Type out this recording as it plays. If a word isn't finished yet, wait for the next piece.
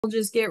We'll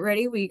just get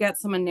ready. We got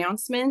some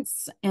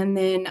announcements, and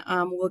then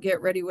we'll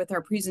get ready with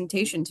our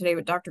presentation today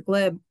with Dr.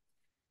 Gleb.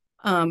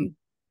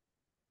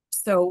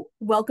 So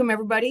welcome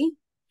everybody.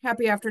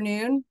 Happy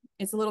afternoon.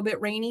 It's a little bit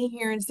rainy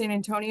here in San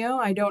Antonio.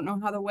 I don't know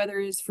how the weather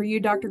is for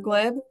you, Dr.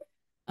 Gleb,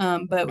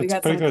 but we It's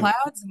got pretty some good.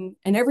 clouds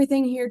and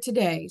everything here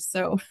today.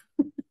 So,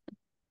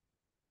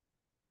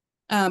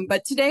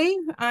 but today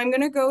I'm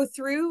going to go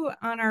through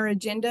on our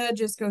agenda,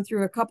 just go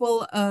through a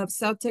couple of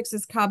South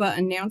Texas CABA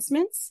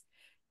announcements,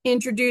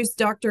 introduce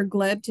Dr.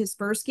 Gleb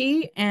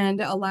Tispersky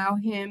and allow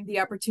him the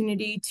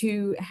opportunity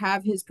to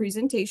have his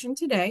presentation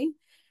today.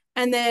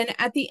 And then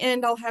at the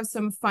end, I'll have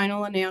some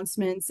final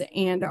announcements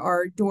and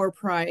our door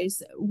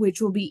prize, which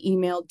will be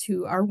emailed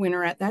to our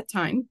winner at that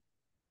time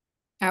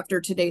after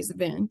today's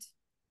event.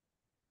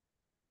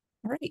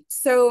 All right,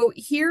 so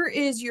here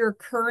is your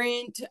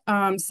current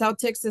South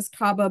Texas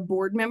CABA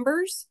board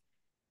members.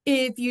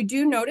 If you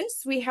do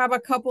notice, we have a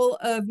couple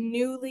of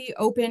newly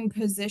open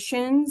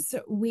positions.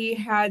 We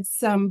had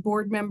some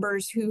board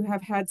members who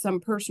have had some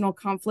personal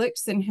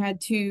conflicts and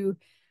had to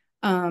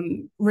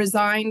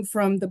resign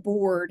from the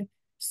board.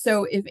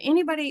 So if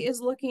anybody is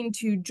looking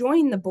to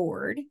join the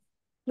board,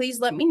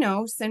 please let me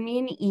know, send me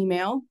an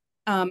email.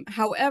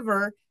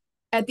 However,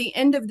 at the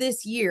end of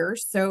this year,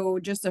 so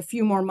just a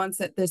few more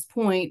months at this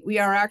point, we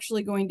are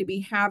actually going to be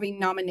having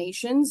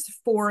nominations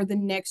for the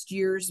next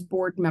year's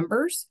board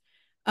members.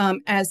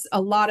 As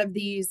a lot of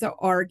these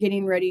are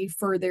getting ready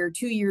for their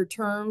 2-year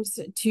terms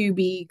to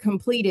be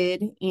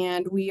completed,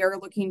 and we are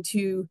looking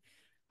to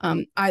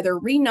either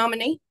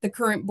renominate the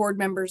current board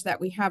members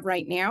that we have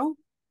right now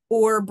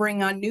or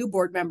bring on new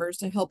board members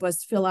to help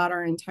us fill out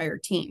our entire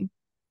team.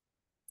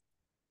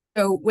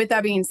 So with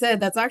that being said,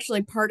 that's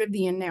actually part of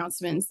the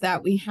announcements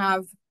that we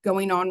have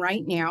going on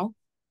right now.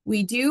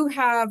 We do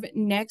have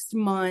next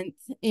month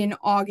in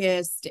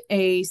August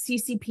a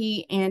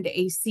CCP and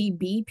a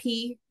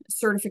CBP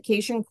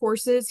certification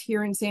courses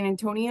here in San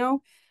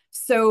Antonio.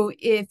 So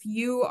if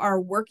you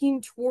are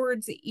working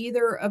towards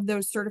either of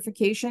those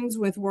certifications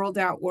with World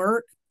at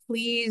Work,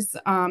 please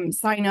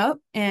sign up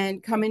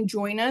and come and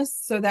join us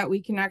so that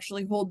we can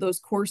actually hold those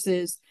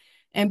courses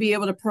and be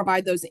able to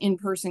provide those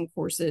in-person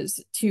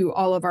courses to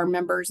all of our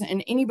members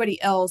and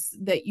anybody else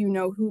that you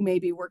know who may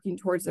be working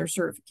towards their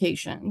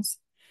certifications.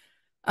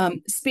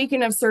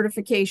 Speaking of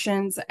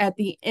certifications, at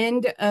the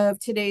end of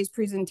today's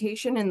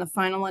presentation and the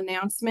final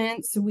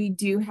announcements, we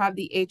do have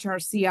the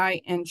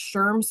HRCI and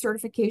SHRM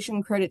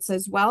certification credits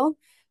as well.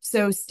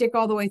 So stick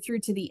all the way through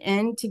to the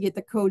end to get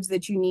the codes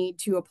that you need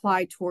to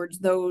apply towards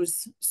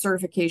those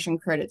certification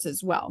credits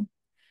as well.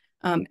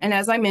 And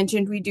as I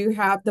mentioned, we do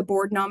have the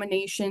board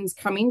nominations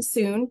coming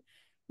soon.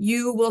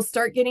 You will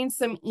start getting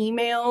some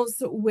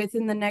emails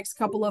within the next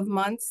couple of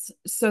months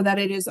so that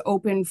it is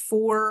open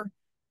for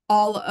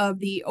all of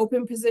the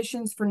open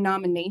positions for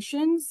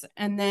nominations.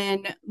 And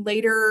then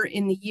later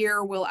in the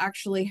year, we'll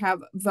actually have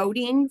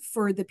voting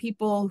for the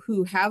people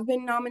who have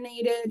been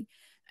nominated.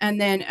 And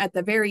then at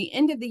the very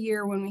end of the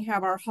year, when we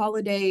have our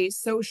holiday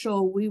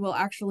social, we will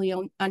actually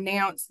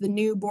announce the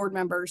new board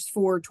members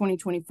for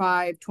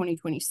 2025,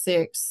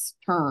 2026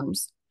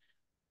 terms.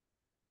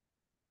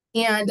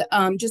 And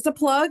just a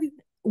plug,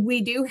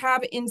 we do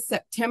have in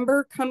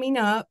September coming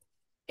up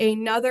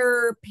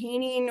another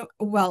painting.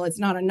 Well, it's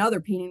not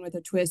another painting with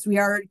a twist. We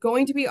are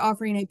going to be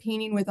offering a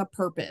painting with a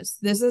purpose.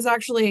 This is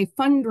actually a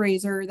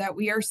fundraiser that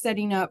we are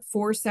setting up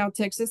for South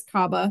Texas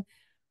CABA,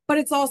 but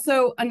it's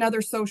also another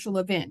social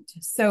event.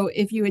 So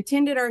if you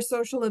attended our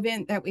social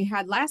event that we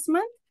had last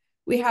month,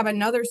 we have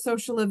another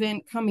social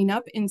event coming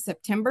up in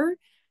September.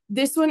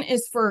 This one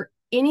is for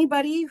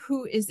anybody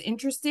who is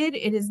interested.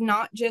 It is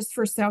not just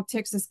for South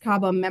Texas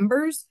CABA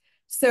members.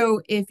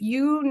 So if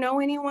you know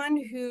anyone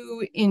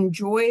who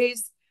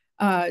enjoys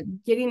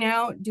getting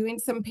out, doing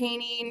some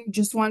painting,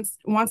 just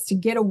wants to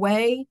get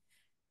away,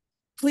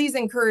 please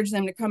encourage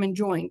them to come and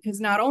join, because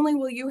not only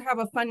will you have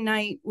a fun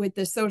night with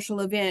the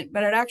social event,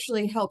 but it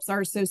actually helps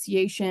our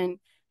association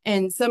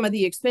and some of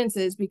the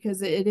expenses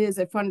because it is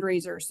a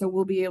fundraiser. So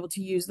we'll be able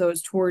to use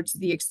those towards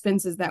the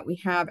expenses that we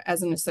have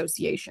as an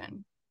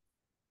association.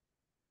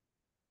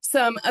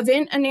 Some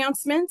event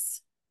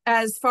announcements.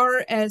 As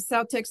far as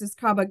South Texas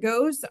CABA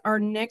goes, our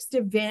next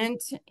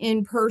event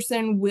in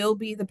person will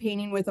be the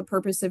Painting with a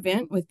Purpose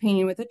event with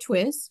Painting with a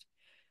Twist.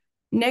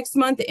 Next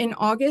month in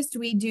August,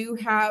 we do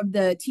have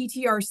the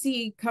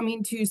TTRC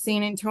coming to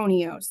San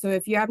Antonio. So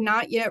if you have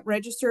not yet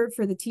registered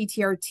for the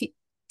TTRC,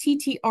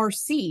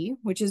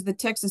 which is the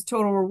Texas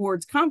Total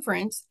Rewards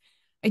Conference,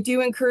 I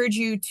do encourage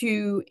you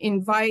to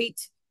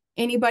invite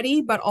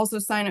anybody, but also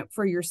sign up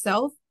for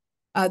yourself.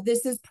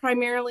 This is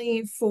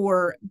primarily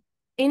for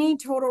any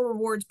total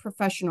rewards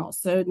professionals.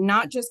 So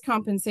not just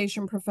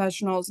compensation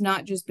professionals,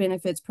 not just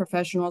benefits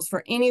professionals,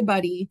 for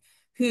anybody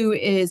who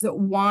is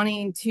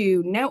wanting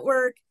to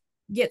network,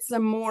 get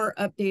some more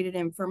updated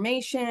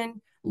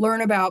information,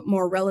 learn about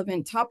more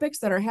relevant topics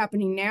that are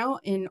happening now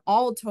in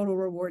all total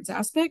rewards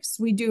aspects.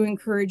 We do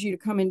encourage you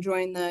to come and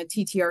join the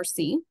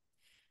TTRC.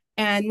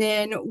 And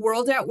then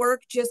World at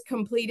Work just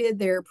completed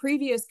their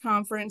previous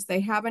conference. They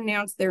have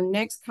announced their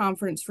next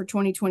conference for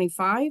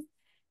 2025,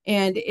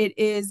 and it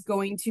is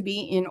going to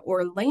be in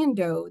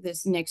Orlando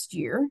this next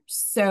year.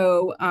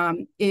 So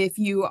if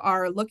you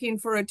are looking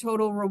for a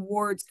total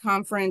rewards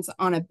conference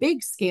on a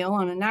big scale,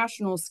 on a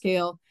national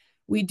scale,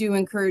 we do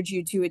encourage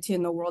you to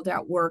attend the World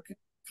at Work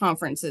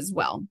conference as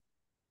well.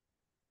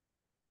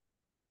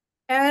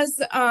 As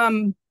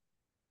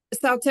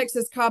South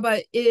Texas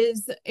CABA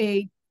is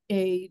a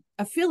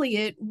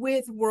affiliate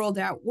with World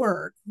at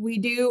Work, we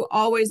do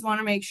always want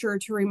to make sure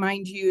to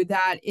remind you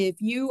that if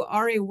you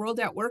are a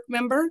World at Work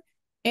member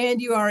and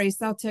you are a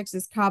South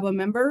Texas CABA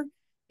member,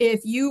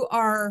 if you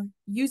are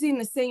using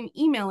the same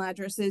email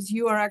addresses,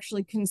 you are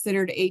actually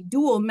considered a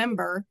dual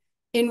member,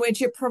 in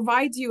which it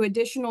provides you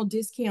additional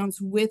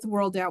discounts with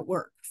World at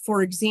Work.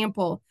 For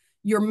example,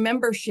 your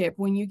membership,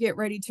 when you get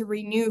ready to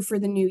renew for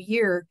the new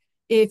year,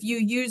 if you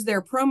use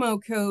their promo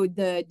code,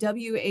 the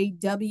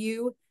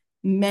WAW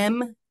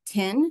MEM10,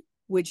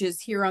 which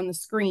is here on the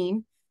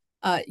screen,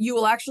 you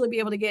will actually be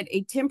able to get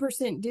a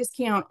 10%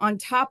 discount on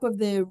top of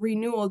the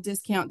renewal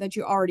discount that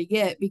you already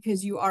get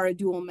because you are a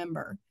dual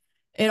member.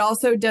 It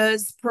also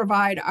does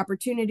provide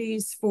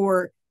opportunities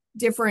for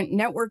different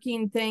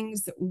networking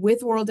things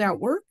with World at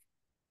Work.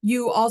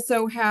 You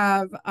also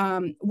have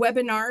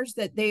webinars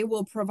that they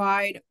will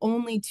provide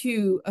only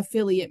to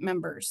affiliate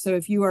members. So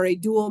if you are a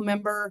dual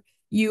member,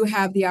 you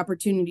have the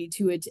opportunity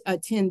to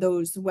attend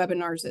those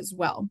webinars as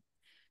well.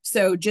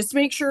 So just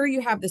make sure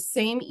you have the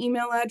same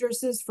email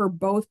addresses for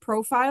both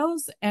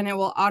profiles, and it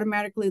will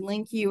automatically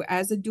link you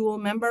as a dual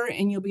member,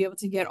 and you'll be able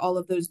to get all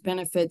of those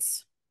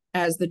benefits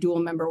as the dual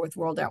member with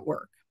World at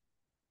Work.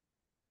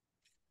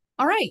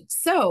 All right,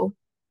 so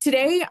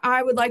today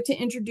I would like to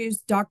introduce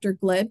Dr.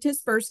 Gleb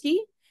Tispersky.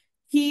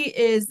 He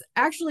is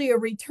actually a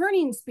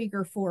returning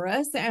speaker for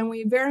us, and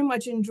we very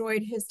much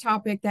enjoyed his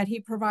topic that he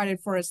provided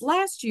for us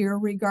last year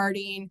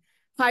regarding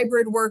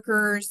hybrid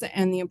workers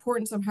and the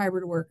importance of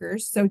hybrid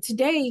workers. So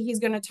today he's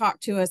going to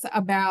talk to us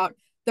about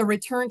the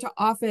return to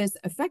office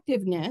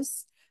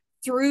effectiveness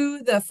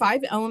through the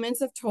 5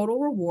 elements of total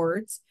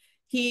rewards.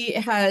 He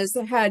has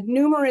had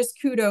numerous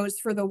kudos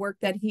for the work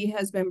that he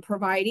has been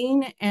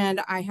providing,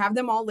 and I have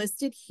them all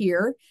listed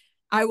here.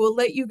 I will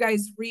let you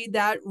guys read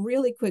that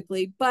really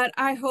quickly, but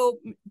I hope,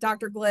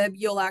 Dr. Gleb,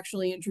 you'll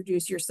actually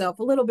introduce yourself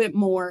a little bit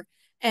more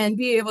and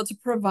be able to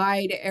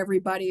provide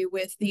everybody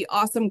with the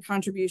awesome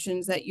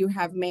contributions that you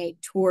have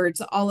made towards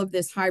all of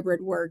this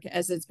hybrid work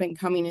as it's been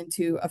coming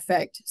into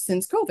effect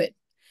since COVID.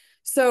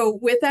 So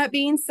with that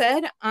being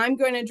said, I'm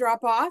going to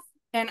drop off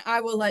and I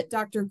will let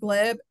Dr.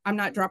 Gleb, I'm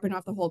not dropping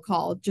off the whole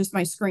call, just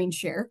my screen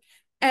share.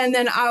 And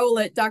then I will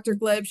let Dr.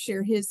 Gleb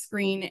share his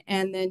screen.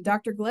 And then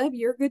Dr. Gleb,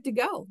 you're good to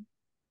go.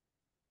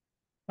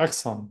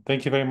 Excellent.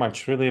 Thank you very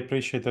much. Really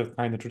appreciate that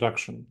kind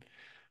introduction.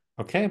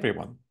 Okay,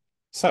 everyone.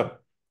 So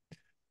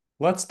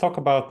let's talk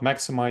about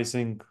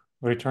maximizing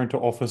return to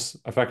office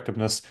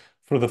effectiveness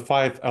through the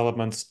 5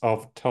 elements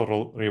of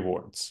total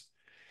rewards.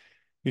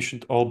 You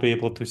should all be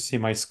able to see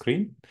my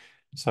screen.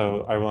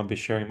 So I will be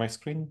sharing my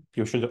screen.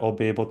 You should all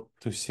be able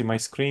to see my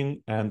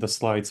screen and the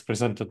slides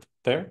presented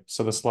there.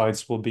 So the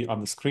slides will be on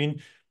the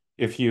screen.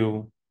 If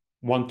you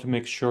want to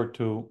make sure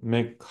to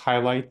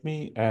highlight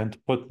me and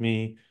put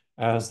me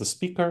as the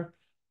speaker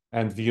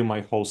and view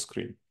my whole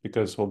screen,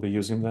 because we'll be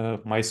using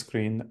my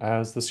screen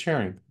as the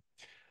sharing.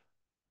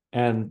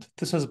 And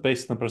this is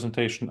based on the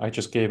presentation I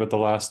just gave at the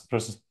last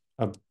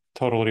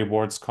Total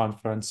Rewards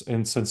conference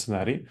in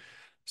Cincinnati.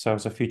 So I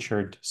was a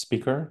featured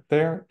speaker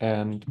there,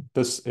 and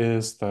this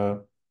is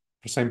the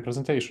same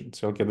presentation.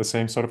 So you'll get the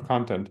same sort of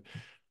content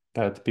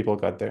that people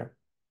got there.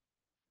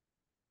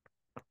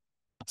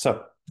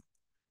 So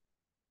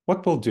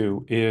what we'll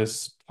do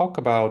is talk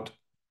about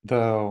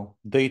the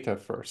data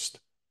first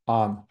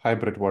on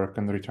hybrid work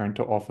and return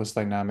to office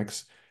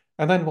dynamics,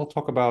 and then we'll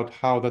talk about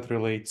how that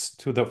relates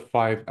to the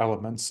 5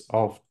 elements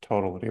of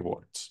total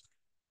rewards.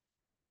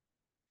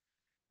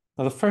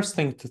 Now, the first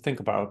thing to think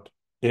about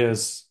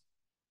is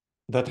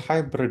that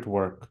hybrid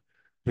work,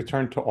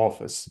 return to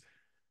office.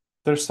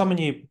 There's so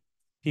many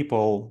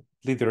people,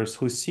 leaders,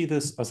 who see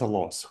this as a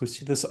loss, who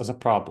see this as a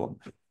problem,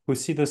 who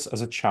see this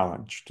as a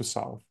challenge to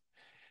solve.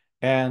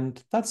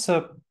 And that's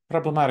a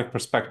problematic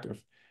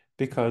perspective,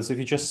 because if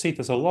you just see it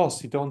as a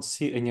loss, you don't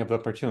see any of the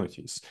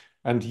opportunities.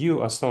 And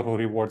you, as total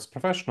rewards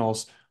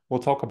professionals, will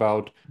talk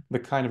about the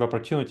kind of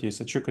opportunities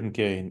that you can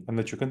gain and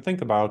that you can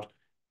think about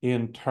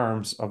in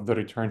terms of the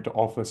return to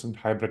office and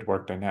hybrid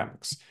work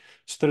dynamics.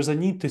 So there's a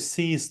need to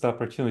seize the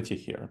opportunity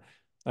here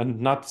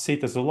and not see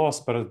it as a loss,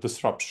 but a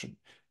disruption.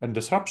 And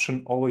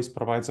disruption always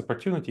provides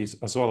opportunities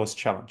as well as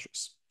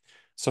challenges.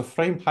 So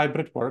frame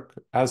hybrid work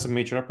as a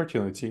major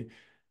opportunity,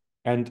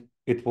 and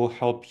it will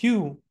help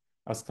you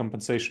as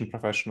compensation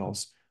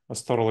professionals,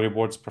 as total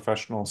rewards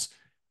professionals,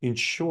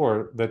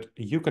 ensure that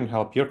you can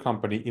help your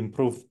company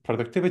improve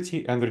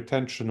productivity and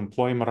retention,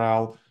 employee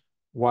morale,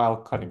 while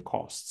cutting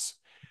costs.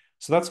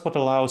 So that's what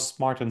allows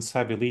smart and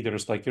savvy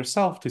leaders like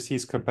yourself to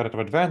seize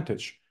competitive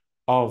advantage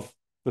of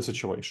the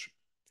situation.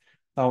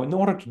 Now, in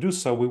order to do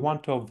so, we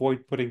want to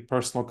avoid putting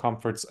personal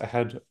comforts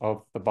ahead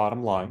of the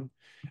bottom line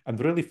and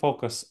really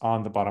focus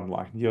on the bottom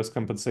line. US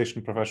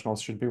compensation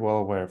professionals should be well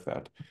aware of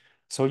that.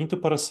 So we need to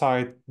put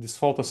aside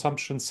default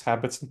assumptions,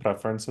 habits, and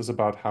preferences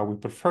about how we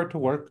prefer to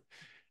work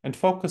and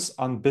focus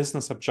on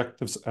business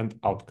objectives and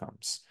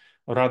outcomes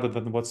rather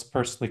than what's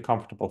personally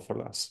comfortable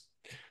for us.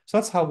 So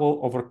that's how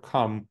we'll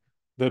overcome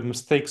the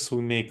mistakes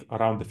we make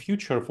around the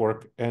future of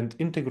work and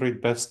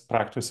integrate best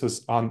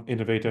practices on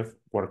innovative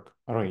work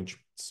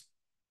arrangements.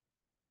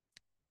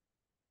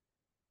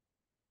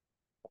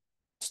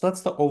 So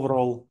that's the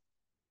overall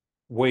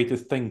way to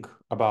think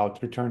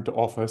about return to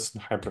office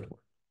and hybrid work.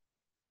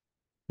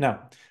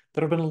 Now,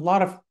 there have been a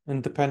lot of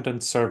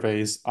independent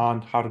surveys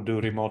on how to do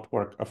remote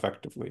work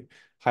effectively,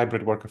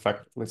 hybrid work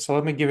effectively. So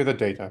let me give you the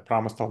data. I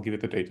promised I'll give you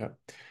the data.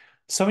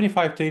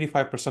 75 to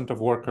 85%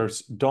 of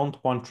workers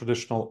don't want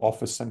traditional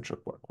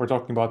office-centric work. We're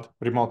talking about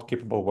remote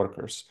capable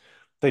workers.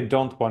 They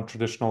don't want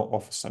traditional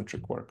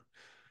office-centric work.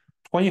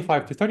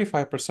 25 to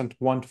 35%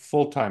 want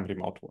full-time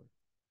remote work.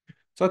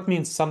 So that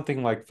means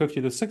something like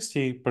 50 to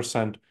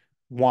 60%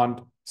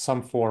 want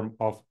some form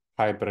of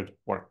hybrid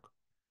work.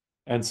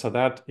 And so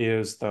that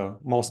is the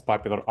most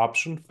popular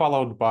option,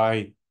 followed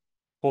by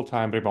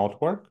full-time remote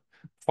work,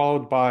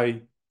 followed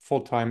by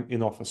full-time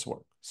in-office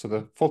work. So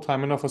the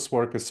full-time in-office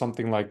work is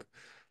something like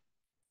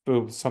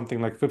 15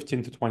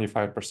 to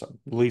 25%,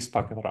 least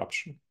popular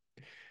option.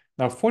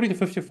 Now, 40 to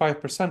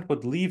 55%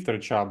 would leave their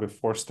job if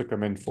forced to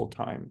come in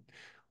full-time,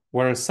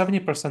 whereas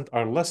 70%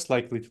 are less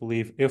likely to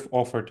leave if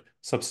offered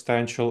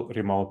substantial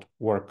remote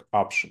work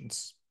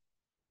options.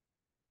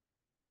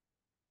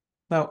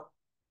 Now,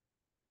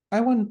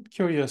 I'm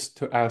curious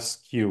to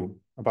ask you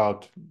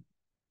about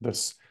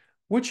this.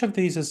 Which of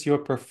these is your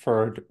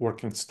preferred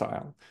working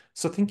style?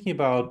 So thinking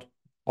about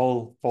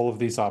all of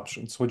these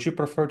options, would you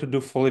prefer to do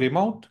fully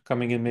remote,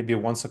 coming in maybe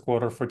once a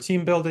quarter for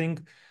team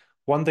building,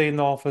 1 day in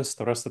the office,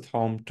 the rest at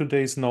home, 2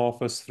 days in the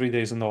office, 3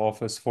 days in the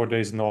office, 4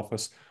 days in the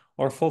office,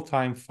 or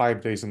full-time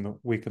 5 days in the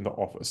week in the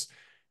office?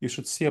 You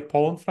should see a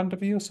poll in front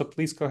of you, so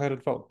please go ahead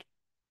and vote.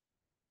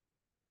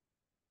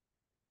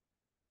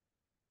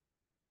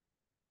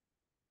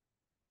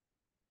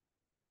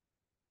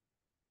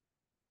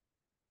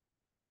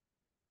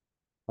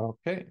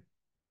 Okay.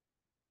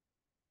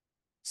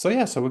 So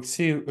yeah, so we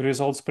see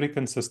results pretty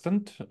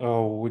consistent.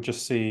 We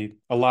just see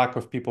a lack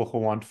of people who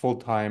want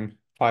full-time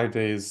 5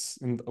 days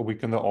in a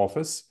week in the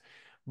office,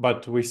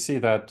 but we see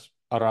that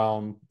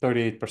around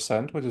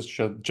 38%, which is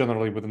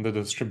generally within the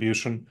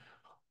distribution,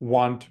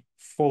 want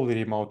fully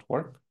remote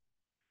work.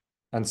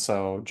 And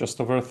so just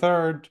over a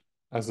third,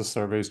 as the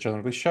surveys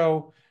generally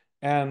show,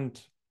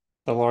 and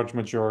the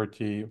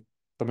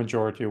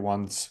majority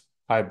wants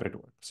hybrid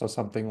work. So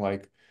something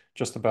like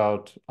just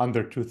about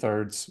under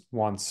 2/3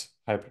 wants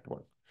hybrid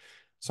work.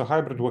 So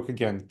hybrid work,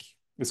 again,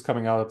 is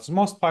coming out as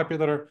most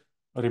popular,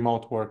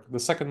 remote work, the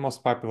second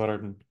most popular,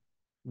 and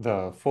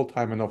the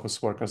full-time in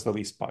office work as the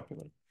least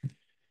popular.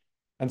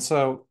 And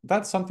so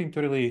that's something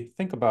to really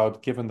think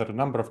about, given that a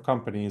number of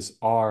companies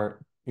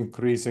are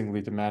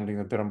increasingly demanding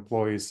that their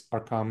employees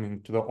are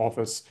coming to the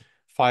office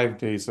 5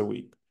 days a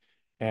week.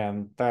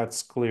 And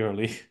that's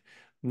clearly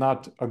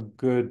not a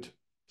good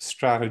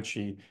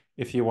strategy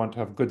if you want to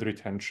have good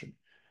retention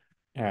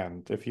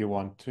and if you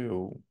want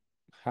to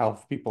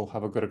have people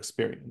have a good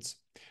experience.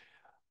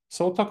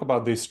 So we'll talk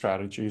about these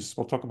strategies,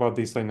 we'll talk about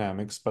these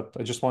dynamics, but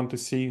I just want to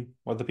see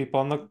what the people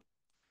on the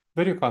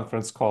video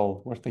conference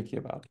call were thinking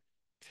about.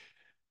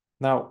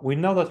 Now, we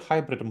know that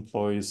hybrid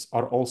employees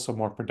are also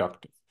more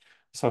productive.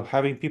 So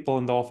having people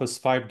in the office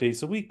 5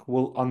 days a week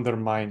will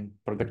undermine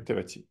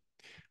productivity.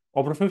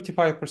 Over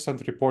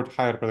 55% report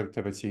higher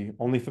productivity,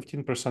 only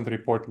 15%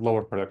 report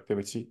lower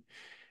productivity.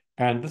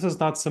 And this is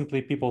not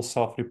simply people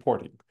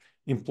self-reporting.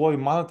 Employee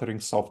monitoring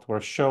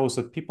software shows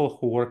that people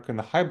who work in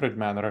a hybrid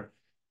manner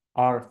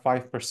are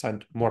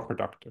 5% more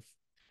productive.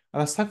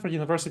 And a Stanford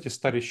University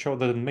study showed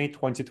that in May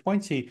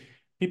 2020,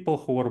 people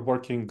who were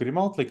working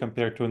remotely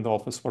compared to in the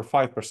office were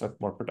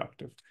 5% more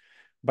productive.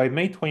 By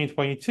May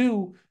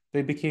 2022,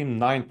 they became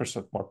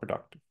 9% more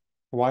productive.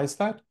 Why is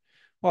that?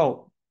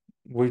 Well,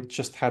 we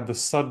just had the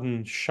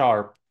sudden,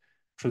 sharp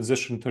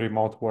transition to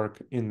remote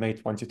work in May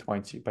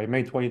 2020. By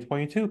May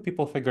 2022,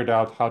 people figured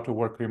out how to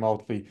work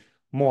remotely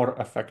more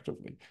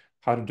effectively,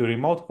 how to do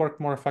remote work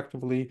more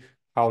effectively,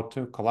 how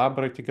to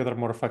collaborate together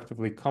more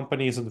effectively.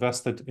 Companies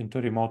invested into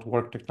remote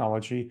work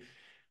technology,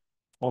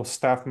 or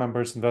staff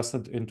members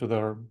invested into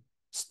their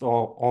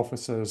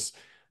offices.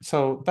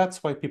 So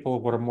that's why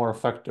people were more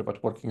effective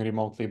at working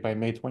remotely by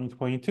May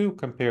 2022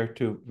 compared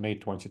to May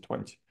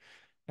 2020.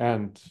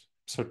 And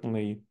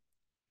certainly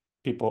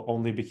people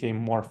only became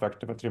more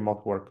effective at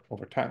remote work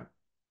over time.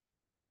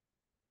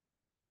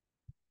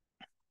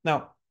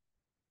 Now,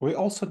 we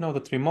also know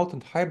that remote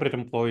and hybrid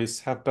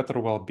employees have better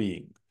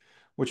well-being,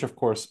 which of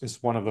course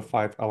is one of the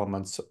 5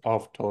 elements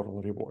of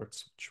total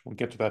rewards, which we'll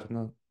get to that in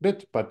a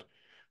bit, but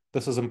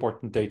this is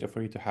important data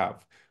for you to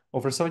have.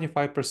 Over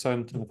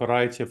 75% in a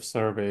variety of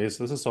surveys.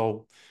 This is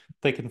all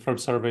taken from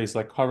surveys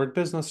like Harvard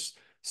Business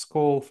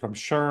School, from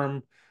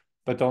SHRM,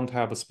 that don't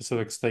have a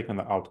specific stake in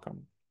the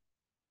outcome.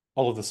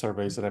 All of the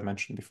surveys that I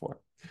mentioned before.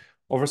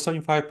 Over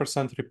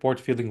 75% report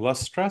feeling less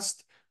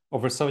stressed,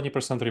 over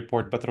 70%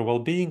 report better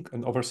well-being,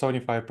 and over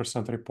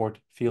 75% report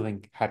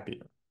feeling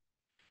happier.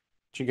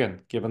 Which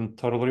again, given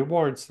total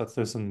rewards, that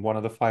is in one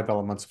of the 5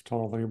 elements of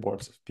total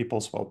rewards of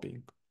people's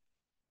well-being.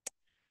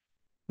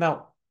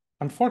 Now,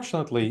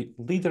 unfortunately,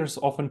 leaders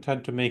often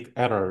tend to make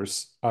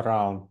errors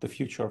around the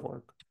future of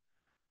work.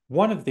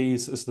 One of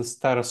these is the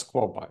status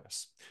quo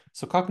bias.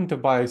 So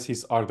cognitive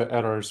biases are the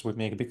errors we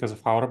make because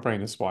of how our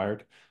brain is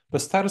wired. The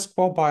status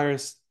quo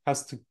bias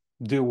has to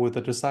do with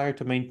the desire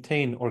to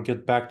maintain or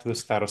get back to the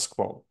status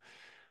quo.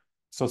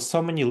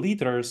 So many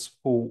leaders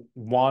who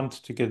want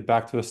to get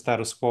back to the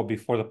status quo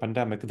before the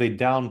pandemic, they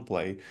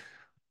downplay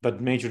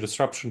that major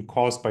disruption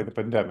caused by the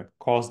pandemic,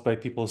 caused by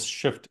people's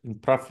shift in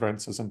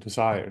preferences and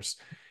desires.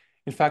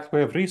 In fact, we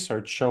have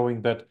research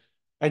showing that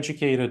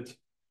educated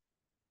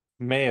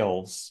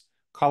males,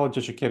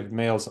 college-educated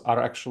males,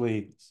 are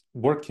actually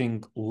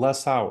working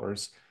less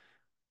hours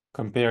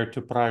compared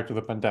to prior to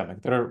the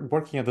pandemic. They're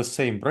working at the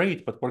same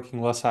rate, but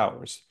working less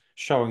hours,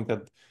 showing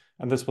that,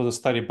 and this was a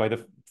study by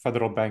the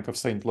Federal Bank of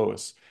St.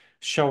 Louis,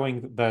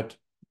 showing that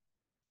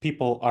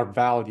people are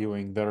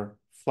valuing their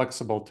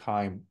flexible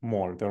time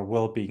more, their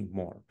well-being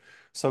more.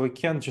 So we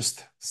can't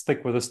just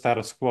stick with the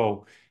status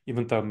quo,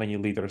 even though many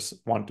leaders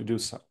want to do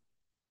so.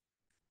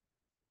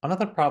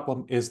 Another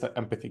problem is the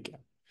empathy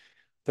gap.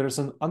 There's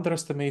an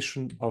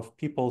underestimation of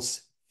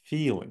people's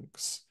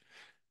feelings,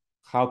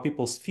 how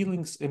people's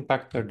feelings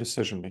impact their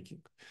decision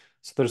making.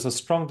 So there's a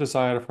strong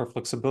desire for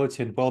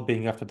flexibility and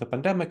well-being after the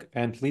pandemic,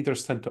 and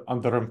leaders tend to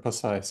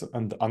underemphasize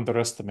and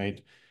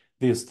underestimate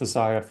this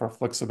desire for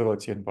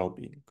flexibility and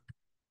well-being.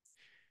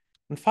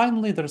 And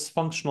finally, there's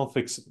functional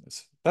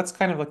fixedness. That's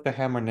kind of like the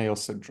hammer-nail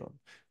syndrome.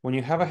 When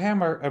you have a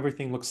hammer,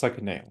 everything looks like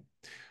a nail.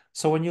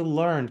 So when you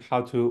learn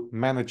how to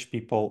manage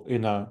people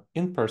in an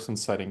in-person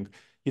setting,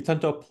 you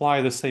tend to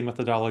apply the same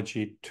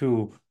methodology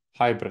to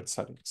hybrid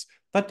settings.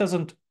 That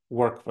doesn't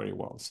work very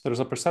well. So there's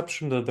a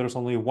perception that there's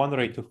only one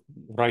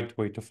right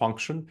way to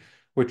function.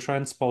 We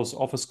transpose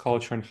office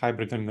culture and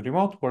hybrid and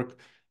remote work,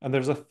 and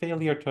there's a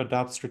failure to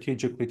adapt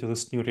strategically to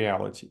this new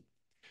reality.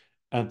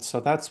 And so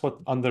that's what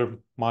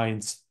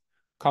undermines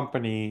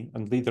company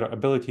and leader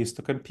abilities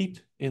to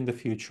compete in the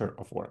future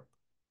of work.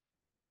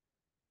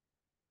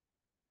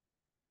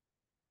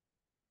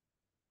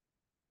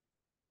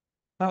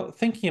 Now,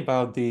 thinking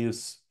about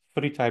these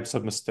 3 types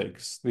of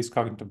mistakes, these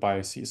cognitive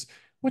biases,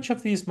 which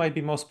of these might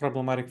be most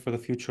problematic for the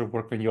future of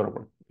work in your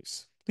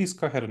workplace? Please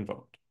go ahead and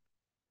vote.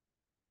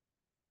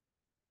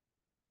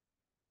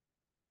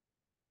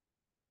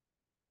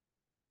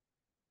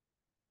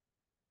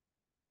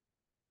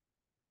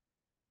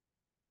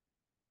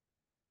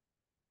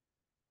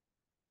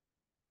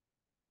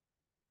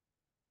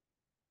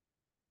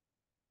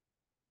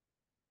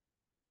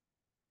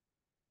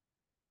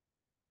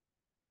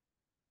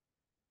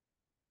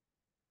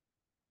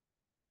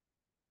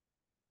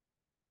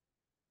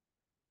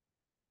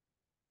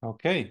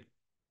 Okay.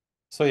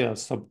 So yeah,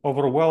 so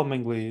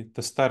overwhelmingly,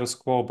 the status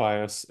quo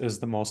bias is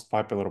the most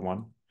popular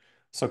one.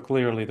 So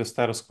clearly, the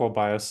status quo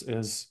bias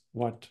is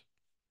what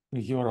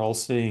you're all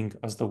seeing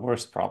as the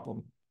worst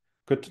problem.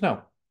 Good to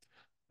know.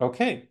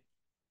 Okay.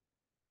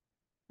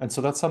 And so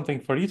that's something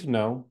for you to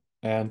know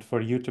and for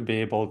you to be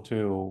able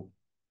to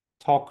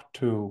talk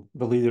to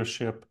the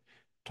leadership,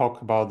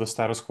 talk about the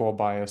status quo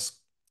bias.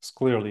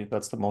 Clearly,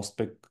 that's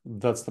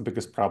the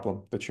biggest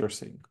problem that you're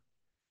seeing.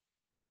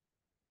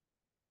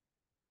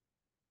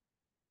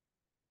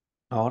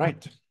 All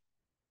right.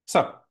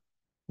 So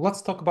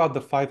let's talk about the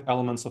 5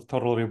 elements of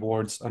total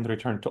rewards and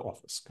return to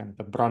office, kind of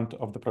the brunt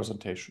of the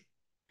presentation.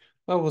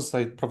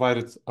 I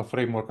provided a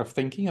framework of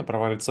thinking, I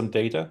provided some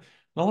data.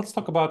 Now let's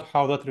talk about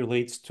how that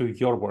relates to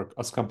your work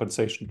as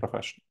compensation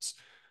professionals.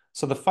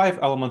 So the 5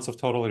 elements of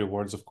total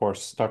rewards, of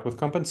course, start with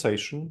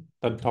compensation,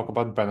 then talk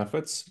about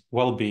benefits,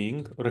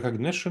 well-being,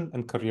 recognition,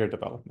 and career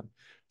development.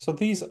 So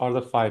these are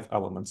the 5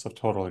 elements of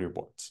total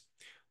rewards.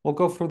 We'll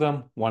go through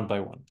them one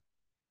by one.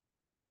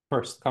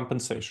 First,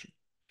 compensation.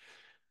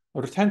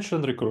 Retention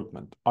and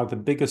recruitment are the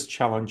biggest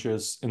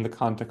challenges in the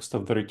context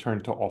of the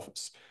return to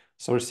office.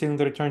 So we're seeing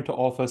the return to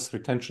office,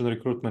 retention and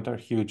recruitment are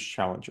huge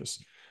challenges.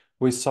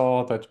 We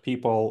saw that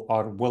people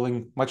are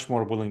much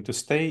more willing to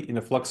stay in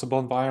a flexible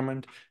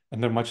environment,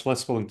 and they're much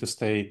less willing to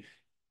stay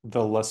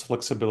the less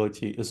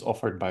flexibility is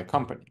offered by a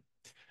company.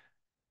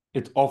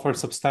 It offers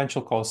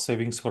substantial cost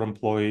savings for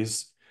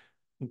employees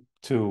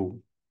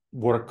to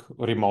work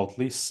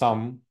remotely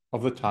some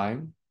of the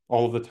time,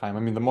 all of the time. I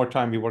mean, the more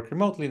time you work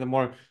remotely, the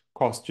more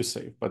cost you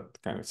save, but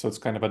so it's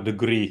kind of a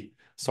degree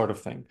sort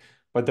of thing.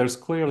 But there's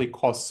clearly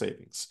cost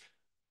savings.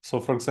 So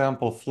for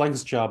example,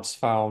 FlexJobs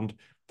found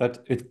that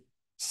it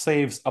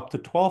saves up to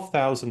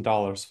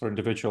 $12,000 for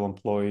individual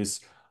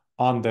employees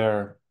on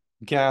their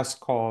gas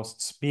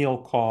costs, meal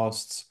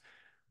costs,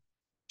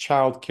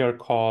 childcare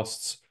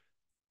costs,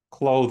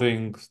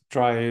 clothing,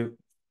 dry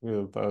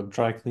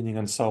cleaning,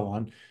 and so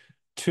on,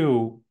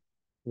 to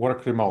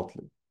work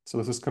remotely. So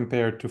this is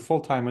compared to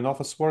full-time in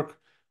office work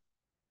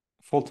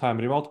full-time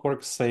remote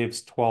work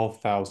saves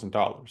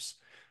 $12,000.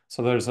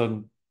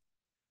 So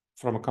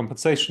from a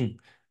compensation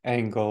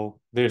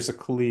angle, there's a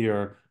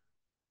clear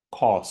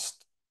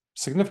cost,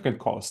 significant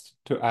cost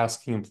to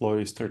asking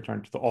employees to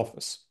return to the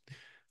office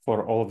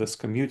for all of this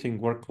commuting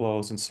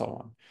workloads and so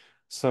on.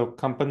 So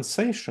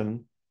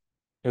compensation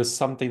is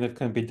something that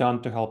can be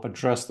done to help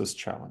address this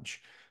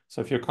challenge. So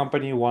if your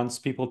company wants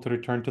people to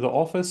return to the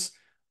office,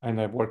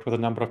 and I've worked with a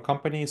number of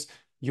companies,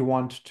 you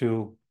want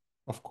to,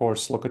 of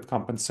course, look at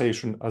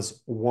compensation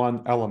as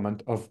one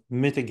element of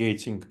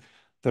mitigating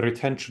the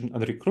retention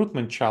and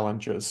recruitment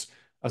challenges,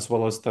 as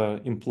well as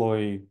the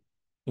employee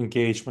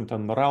engagement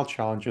and morale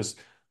challenges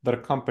that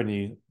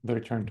accompany the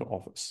return to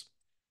office.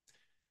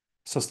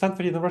 So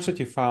Stanford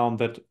University found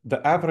that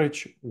the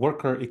average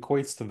worker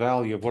equates the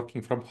value of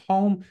working from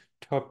home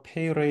to a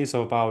pay raise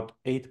of about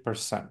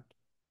 8%.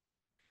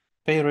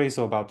 Pay raise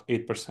of about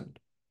 8%.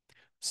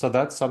 So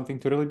that's something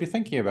to really be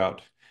thinking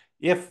about.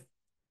 If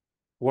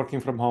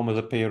working from home is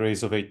a pay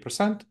raise of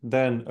 8%,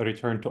 then a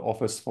return to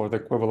office for the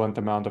equivalent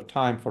amount of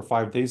time for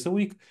 5 days a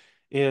week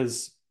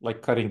is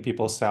like cutting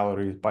people's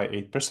salaries by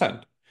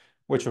 8%,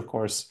 which of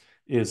course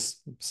is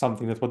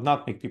something that would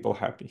not make people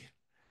happy.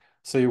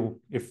 So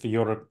if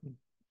you're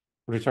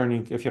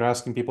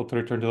asking people to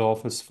return to the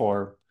office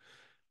for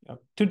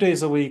 2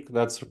 days a week,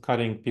 that's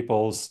cutting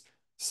people's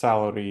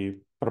salary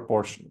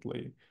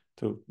proportionately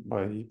to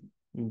by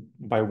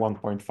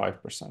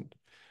 1.5%.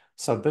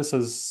 So this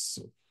is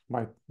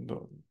by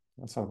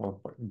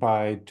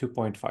by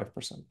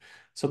 2.5%.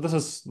 So this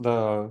is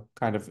the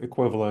kind of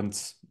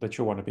equivalence that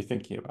you want to be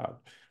thinking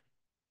about,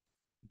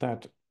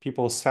 that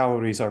people's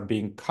salaries are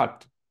being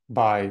cut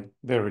by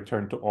their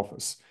return to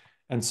office.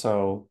 And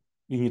so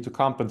you need to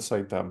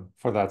compensate them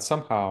for that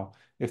somehow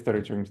if they're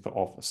returning to the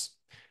office.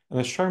 And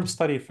the SHRM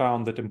study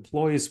found that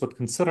employees would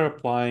consider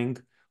applying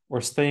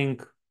or staying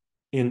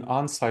in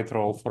on-site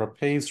role for a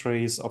pay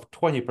raise of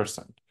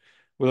 20%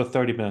 with a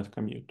 30-minute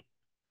commute.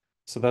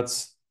 So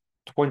that's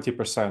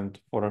 20%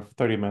 for a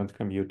 30-minute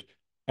commute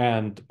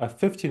and a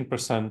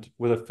 15%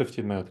 with a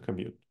 15-minute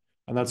commute.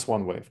 And that's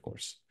one way, of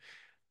course.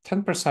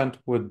 10%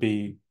 would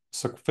be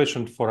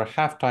sufficient for a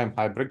half-time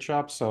hybrid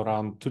job, so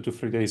around 2 to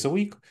 3 days a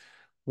week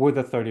with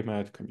a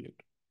 30-minute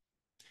commute.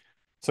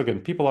 So again,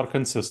 people are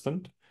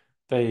consistent.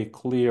 They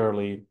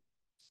clearly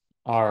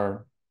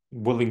are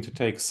willing to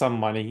take some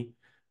money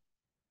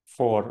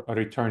for a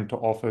return to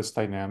office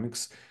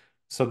dynamics.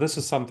 So this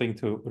is something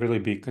to really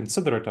be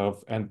considerate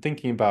of and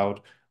thinking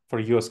about for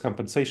US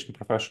compensation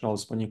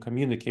professionals when you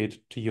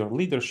communicate to your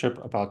leadership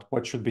about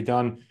what should be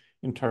done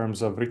in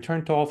terms of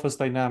return to office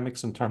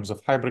dynamics, in terms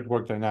of hybrid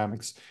work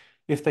dynamics.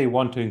 If they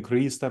want to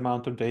increase the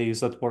amount of days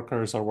that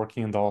workers are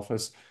working in the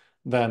office,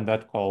 then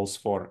that calls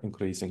for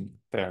increasing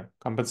their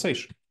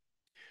compensation.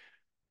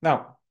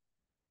 Now,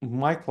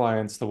 my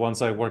clients, the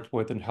ones I worked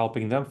with in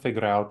helping them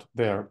figure out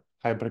their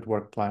hybrid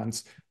work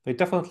plans, they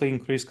definitely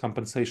increase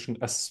compensation,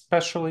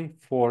 especially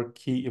for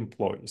key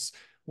employees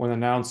when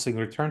announcing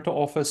return to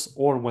office,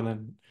 or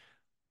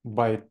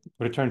by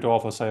return to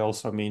office, I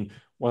also mean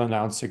when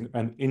announcing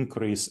an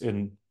increase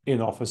in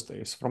office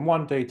days from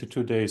 1 day to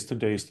 2 days, 2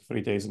 days to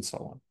 3 days, and so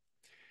on.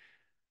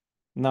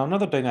 Now,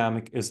 another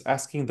dynamic is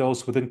asking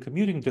those within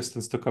commuting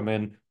distance to come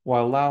in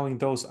while allowing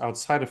those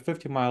outside of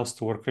 50 miles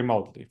to work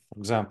remotely. For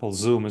example,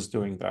 Zoom is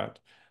doing that.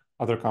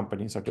 Other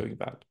companies are doing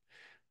that.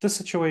 This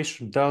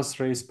situation does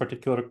raise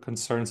particular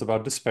concerns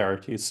about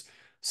disparities,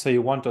 so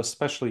you want to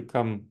especially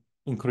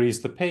increase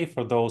the pay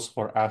for those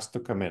who are asked to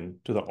come in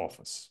to the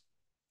office.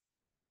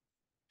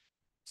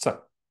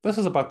 So this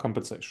is about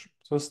compensation.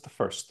 So this is the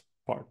first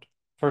part,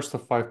 first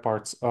of 5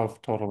 parts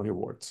of total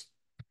rewards.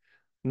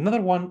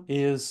 Another one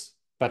is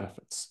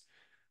benefits.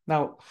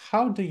 Now,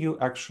 how do you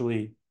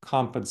actually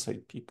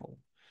compensate people?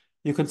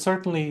 You can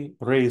certainly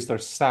raise their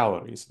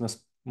salaries. And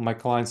my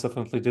clients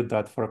definitely did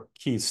that for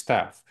key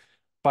staff.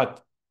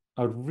 But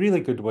a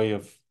really good way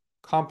of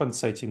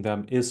compensating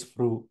them is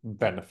through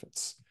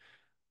benefits.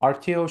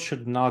 RTO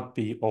should not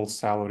be all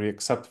salary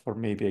except for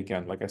maybe,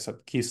 again, like I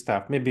said, key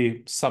staff,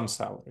 maybe some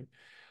salary.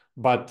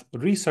 But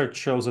research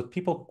shows that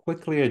people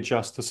quickly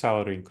adjust to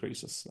salary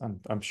increases. And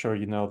I'm sure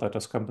you know that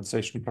as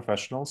compensation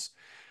professionals.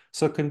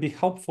 So it can be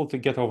helpful to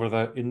get over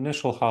the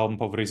initial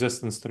hump of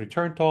resistance to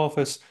return to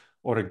office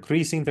or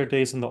increasing their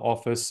days in the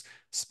office,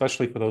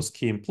 especially for those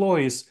key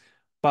employees,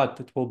 but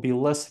it will be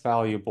less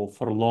valuable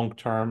for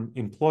long-term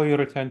employee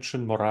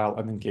retention, morale,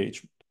 and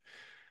engagement.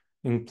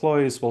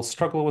 Employees will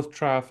struggle with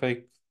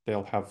traffic.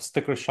 They'll have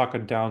sticker shock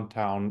at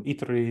downtown,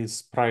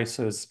 eateries,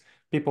 prices.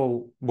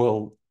 People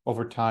will,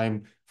 over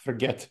time,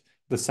 forget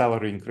the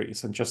salary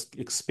increase and just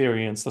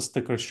experience the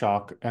sticker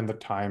shock and the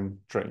time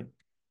drain.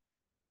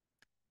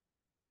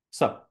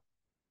 So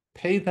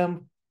pay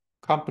them,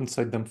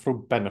 compensate them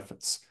through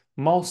benefits.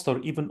 Most or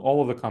even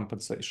all of the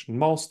compensation,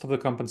 most of the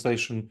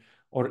compensation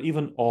or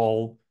even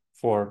all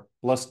for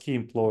less key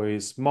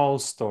employees,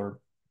 most or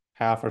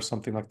half or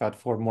something like that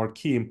for more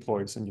key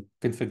employees, and you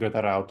can figure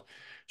that out,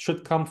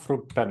 should come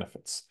through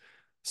benefits.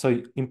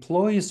 So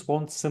employees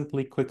won't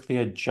simply quickly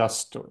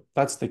adjust to it.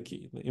 That's the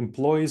key. The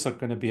employees are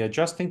going to be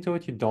adjusting to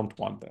it. You don't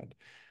want that.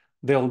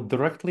 They'll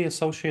directly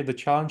associate the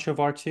challenge of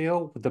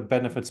RTO with the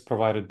benefits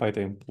provided by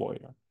the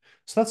employer.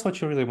 So that's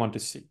what you really want to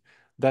see,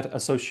 that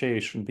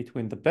association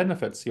between the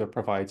benefits you're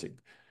providing,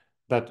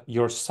 that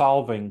you're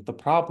solving the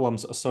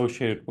problems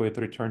associated with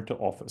return to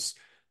office,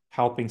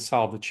 helping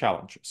solve the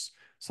challenges.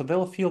 So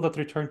they'll feel that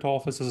return to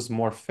office is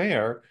more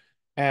fair,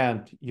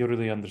 and you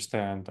really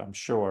understand, I'm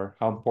sure,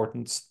 how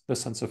important the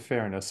sense of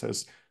fairness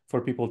is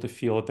for people to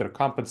feel that they're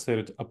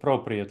compensated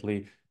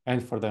appropriately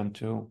and for them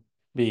to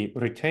be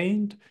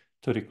retained,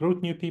 to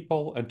recruit new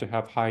people, and to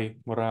have high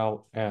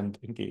morale and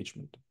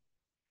engagement.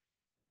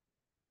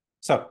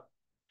 So,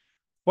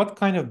 what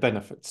kind of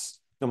benefits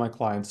do my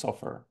clients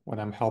offer when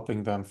I'm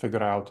helping them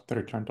figure out the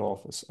return to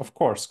office? Of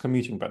course,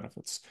 commuting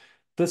benefits.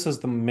 This is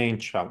the main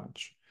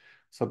challenge.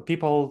 So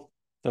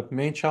the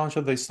main challenge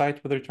that they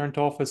cite with return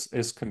to office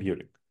is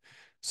commuting.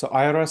 So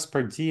IRS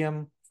per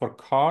diem for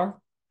car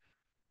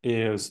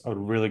is a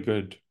really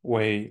good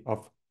way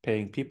of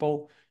paying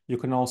people. You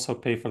can also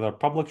pay for their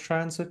public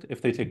transit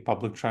if they take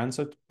public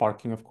transit,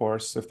 parking, of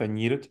course, if they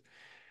need it.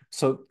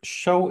 So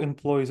show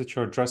employees that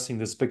you're addressing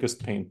this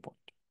biggest pain point.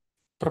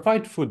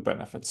 Provide food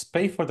benefits,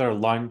 pay for their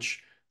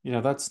lunch.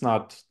 That's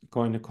not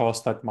going to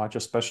cost that much,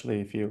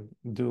 especially if you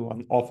do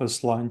an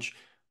office lunch,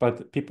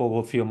 but people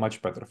will feel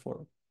much better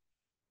for it.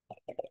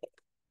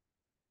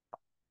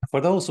 For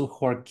those who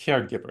are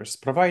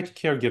caregivers, provide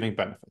caregiving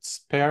benefits.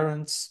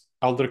 Parents,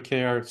 elder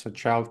care, so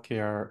child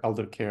care,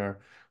 elder care,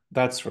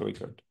 that's really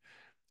good.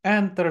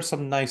 And there are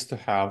some nice to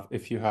have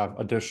if you have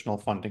additional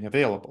funding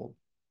available.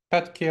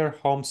 Pet care,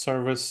 home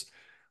service,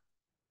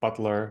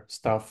 butler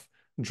stuff,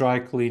 dry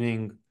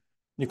cleaning,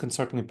 you can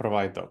certainly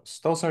provide those.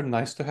 Those are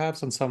nice to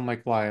have, and some of my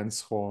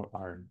clients who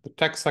are in the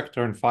tech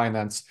sector and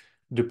finance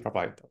do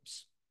provide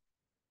those.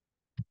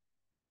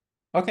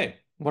 Okay,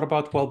 what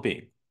about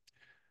well-being?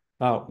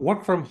 Now,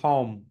 work from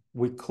home,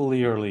 we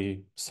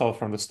clearly saw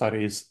from the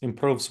studies,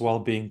 improves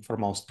well-being for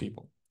most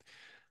people.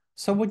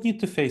 So we need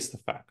to face the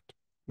fact.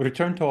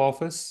 Return to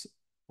office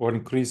or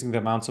increasing the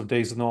amounts of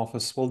days in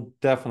office will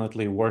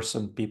definitely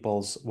worsen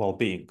people's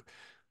well-being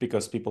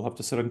because people have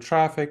to sit in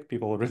traffic.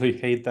 People really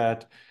hate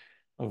that.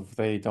 If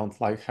they don't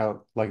like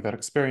that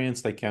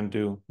experience, they can't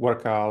do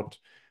workout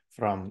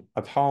from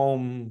at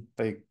home.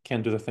 They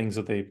can't do the things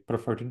that they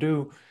prefer to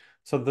do.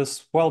 So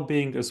this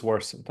well-being is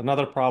worsened.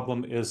 Another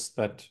problem is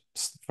that,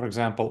 for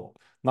example,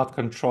 not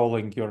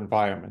controlling your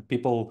environment.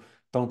 People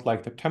don't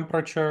like the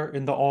temperature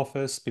in the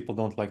office. People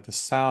don't like the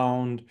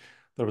sound.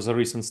 There was a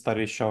recent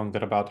study showing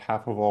that about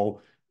half of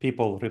all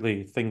people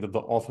really think that the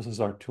offices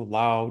are too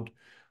loud.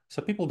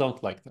 So people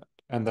don't like that,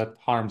 and that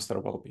harms their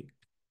well-being.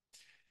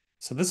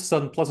 So this is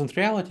unpleasant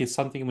reality. It's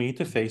something we need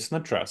to face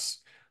and address.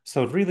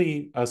 So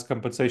really, as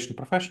compensation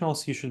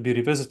professionals, you should be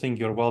revisiting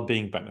your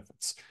well-being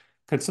benefits.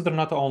 Consider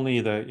not only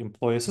the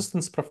employee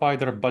assistance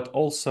provider, but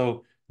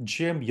also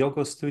gym,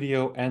 yoga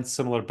studio, and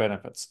similar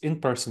benefits,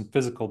 in-person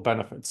physical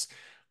benefits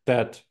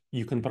that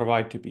you can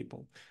provide to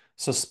people.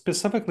 So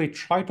specifically,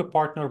 try to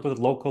partner with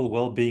local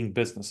well-being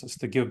businesses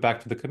to give back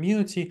to the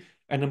community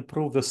and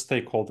improve the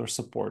stakeholder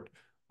support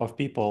of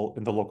people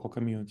in the local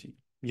community,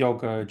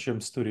 yoga,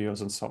 gym studios,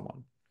 and so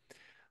on.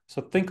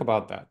 So think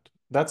about that.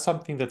 That's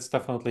something that's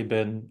definitely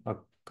been a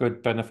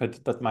good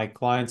benefit that my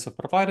clients have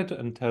provided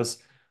and has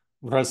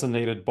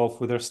resonated both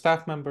with their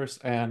staff members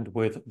and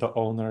with the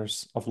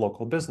owners of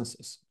local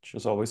businesses, which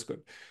is always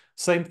good.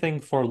 Same thing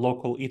for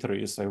local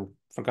eateries, I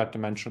forgot to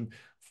mention,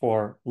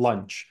 for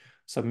lunch.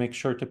 So make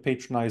sure to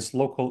patronize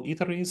local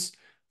eateries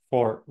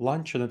for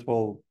lunch, and it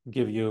will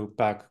give you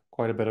back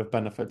quite a bit of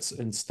benefits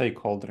in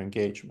stakeholder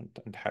engagement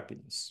and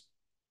happiness.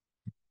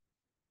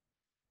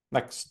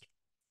 Next.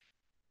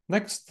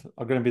 Next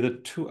are going to be the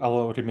two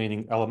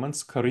remaining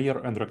elements, career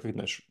and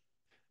recognition.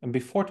 And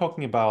before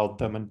talking about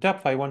them in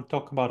depth, I want to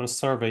talk about a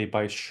survey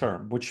by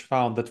SHRM, which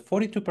found that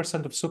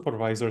 42% of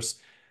supervisors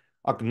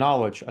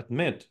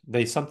admit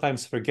they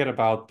sometimes forget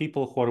about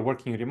people who are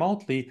working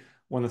remotely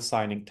when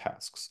assigning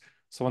tasks.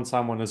 So when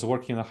someone is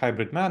working in a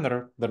hybrid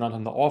manner, they're not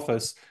in the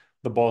office,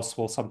 the boss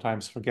will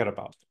sometimes forget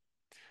about them.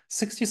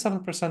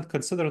 67%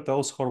 consider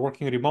those who are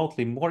working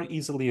remotely more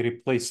easily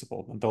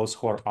replaceable than those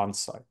who are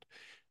on-site.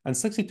 And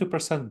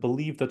 62%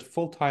 believe that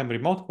full-time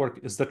remote work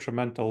is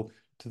detrimental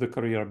to the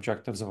career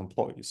objectives of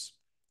employees.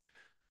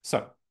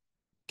 So,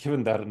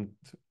 given that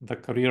the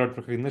career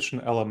recognition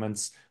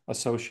elements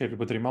associated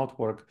with remote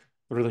work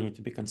really need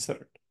to be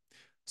considered.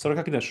 So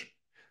recognition.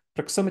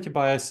 Proximity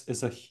bias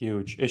is a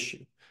huge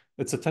issue.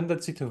 It's a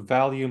tendency to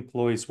value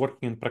employees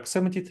working in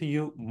proximity to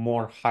you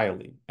more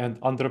highly and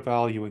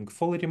undervaluing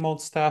fully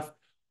remote staff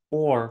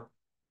or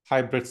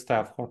hybrid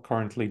staff who are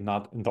currently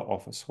not in the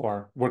office, who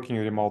are working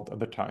remote at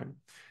the time.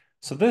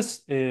 So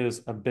this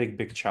is a big,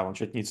 big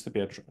challenge. It needs to be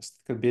addressed.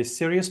 It could be a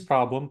serious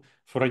problem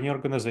for any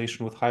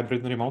organization with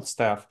hybrid and remote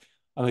staff,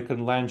 and it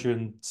can land you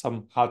in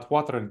some hot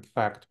water, in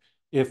fact,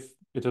 if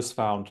it is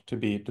found to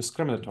be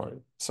discriminatory.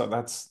 So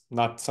that's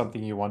not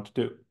something you want to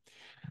do.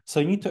 So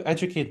you need to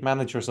educate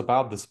managers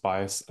about this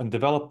bias and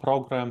develop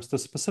programs to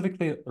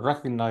specifically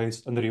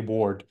recognize and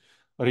reward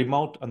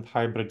remote and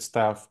hybrid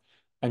staff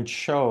and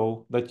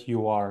show that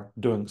you are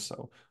doing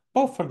so,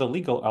 both for the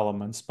legal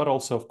elements, but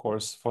also, of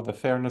course, for the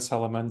fairness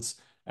elements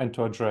and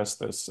to address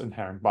this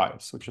inherent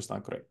bias, which is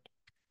not great.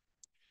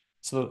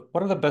 So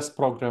what are the best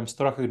programs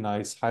to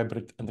recognize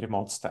hybrid and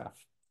remote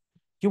staff?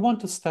 You want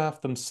the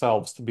staff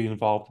themselves to be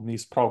involved in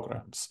these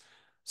programs.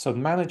 So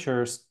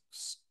managers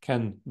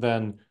can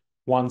then,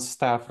 once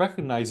staff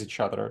recognize each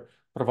other,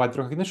 provide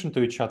recognition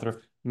to each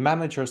other,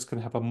 managers can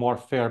have a more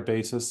fair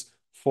basis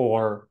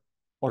for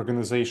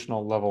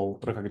organizational level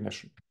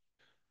recognition.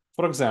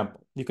 For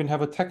example, you can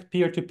have a tech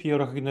peer-to-peer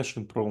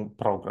recognition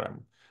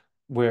program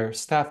where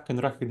staff can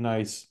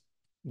recognize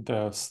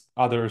the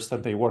others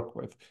that they work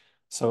with.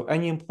 So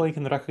any employee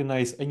can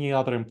recognize any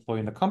other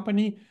employee in the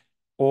company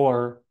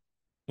or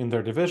in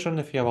their division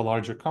if you have a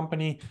larger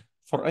company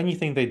for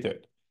anything they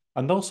did.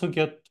 And those who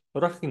get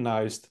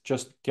recognized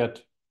just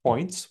get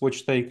points,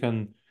 which they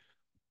can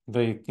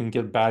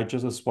get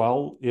badges as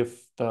well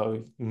if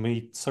they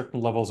meet certain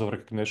levels of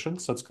recognition.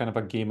 So it's kind of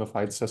a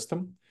gamified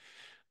system.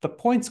 The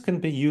points can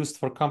be used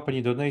for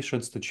company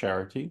donations to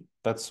charity.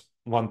 That's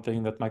one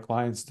thing that my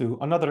clients do.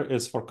 Another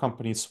is for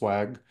company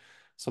swag.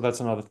 So that's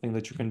another thing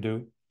that you can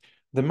do.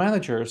 The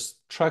managers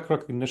track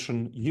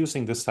recognition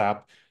using this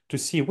app to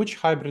see which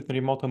hybrid and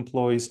remote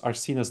employees are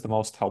seen as the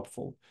most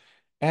helpful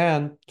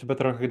and to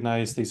better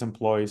recognize these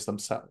employees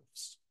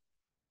themselves.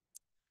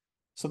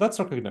 So that's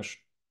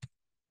recognition.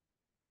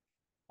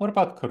 What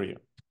about career?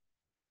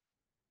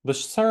 The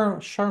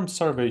SHRM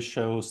survey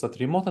shows that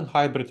remote and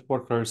hybrid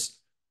workers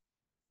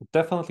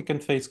definitely can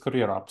face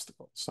career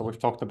obstacles. So we've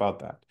talked about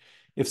that.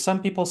 If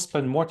some people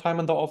spend more time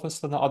in the office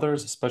than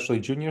others, especially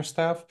junior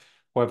staff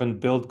who haven't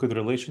built good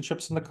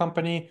relationships in the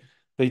company,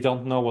 they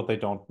don't know what they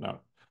don't know.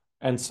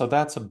 And so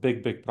that's a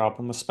big, big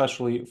problem,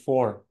 especially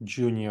for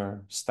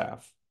junior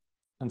staff.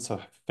 And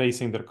so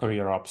facing their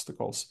career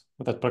obstacles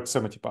with that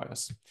proximity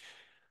bias.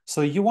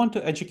 So you want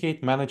to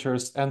educate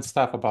managers and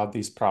staff about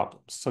these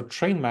problems. So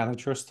train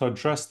managers to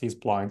address these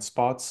blind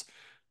spots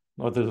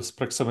or this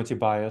proximity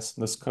bias,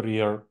 this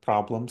career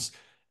problems.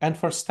 And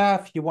for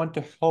staff, you want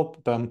to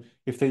help them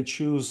if they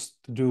choose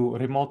to do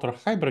remote or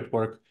hybrid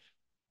work,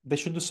 they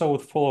should do so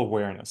with full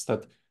awareness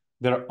that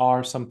there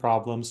are some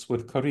problems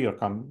with career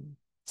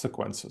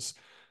consequences.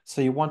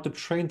 So you want to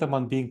train them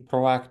on being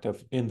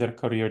proactive in their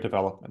career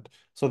development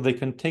so they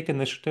can take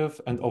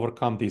initiative and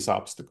overcome these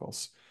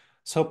obstacles.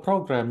 So a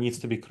program needs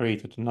to be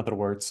created, in other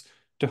words,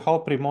 to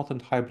help remote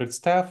and hybrid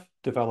staff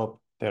develop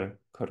their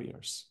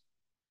careers.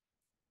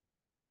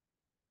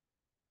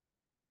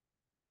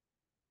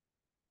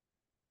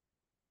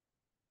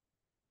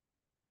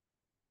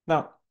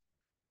 Now,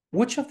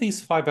 which of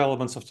these 5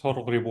 elements of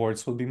total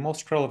rewards will be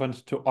most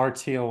relevant to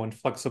RTO and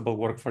flexible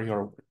work for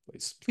your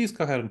workplace? Please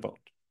go ahead and vote.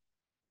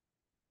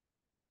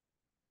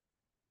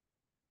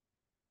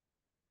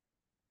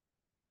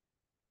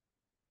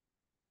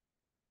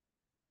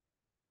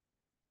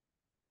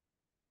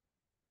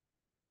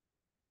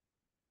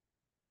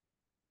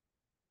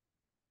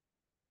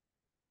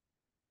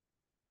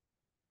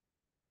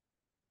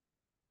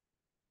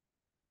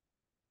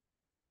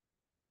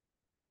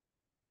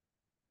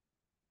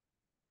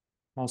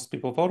 Most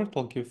people voted.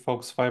 I'll give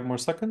folks 5 more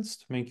seconds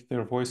to make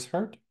their voice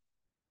heard.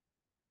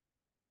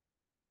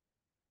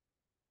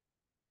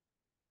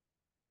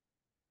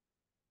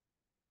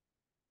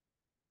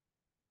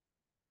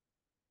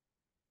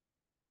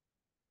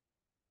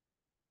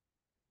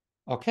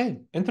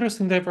 Okay,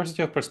 interesting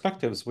diversity of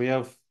perspectives. We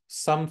have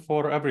some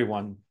for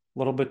everyone, a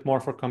little bit more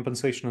for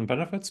compensation and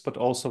benefits, but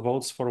also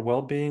votes for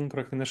well-being,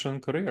 recognition,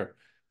 and career.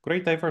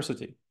 Great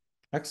diversity.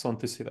 Excellent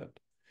to see that.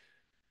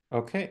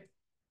 Okay,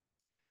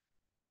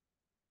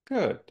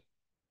 good.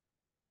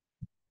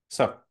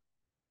 So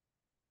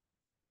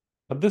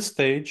at this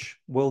stage,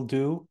 we'll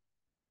do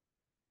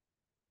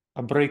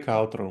a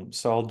breakout room.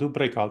 So I'll do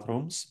breakout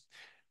rooms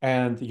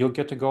and you'll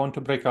get to go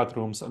into breakout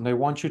rooms and I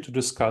want you to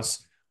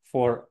discuss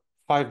for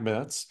 5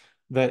 minutes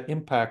the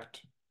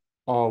impact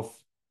of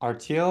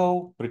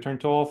RTO, return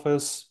to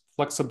office,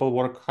 flexible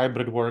work,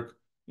 hybrid work,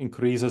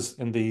 increases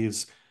in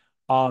these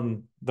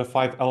on the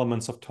 5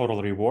 elements of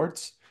total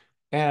rewards,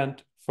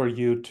 and for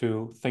you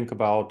to think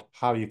about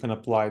how you can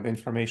apply the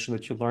information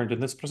that you learned in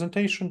this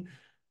presentation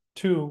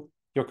to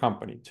your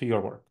company, to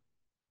your work.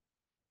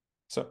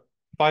 So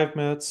 5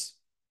 minutes.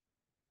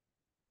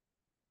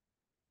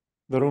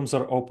 The rooms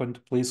are opened.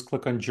 Please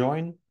click on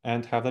join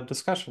and have that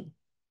discussion.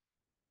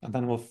 And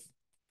then we'll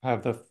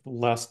have the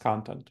last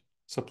content.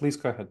 So please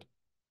go ahead.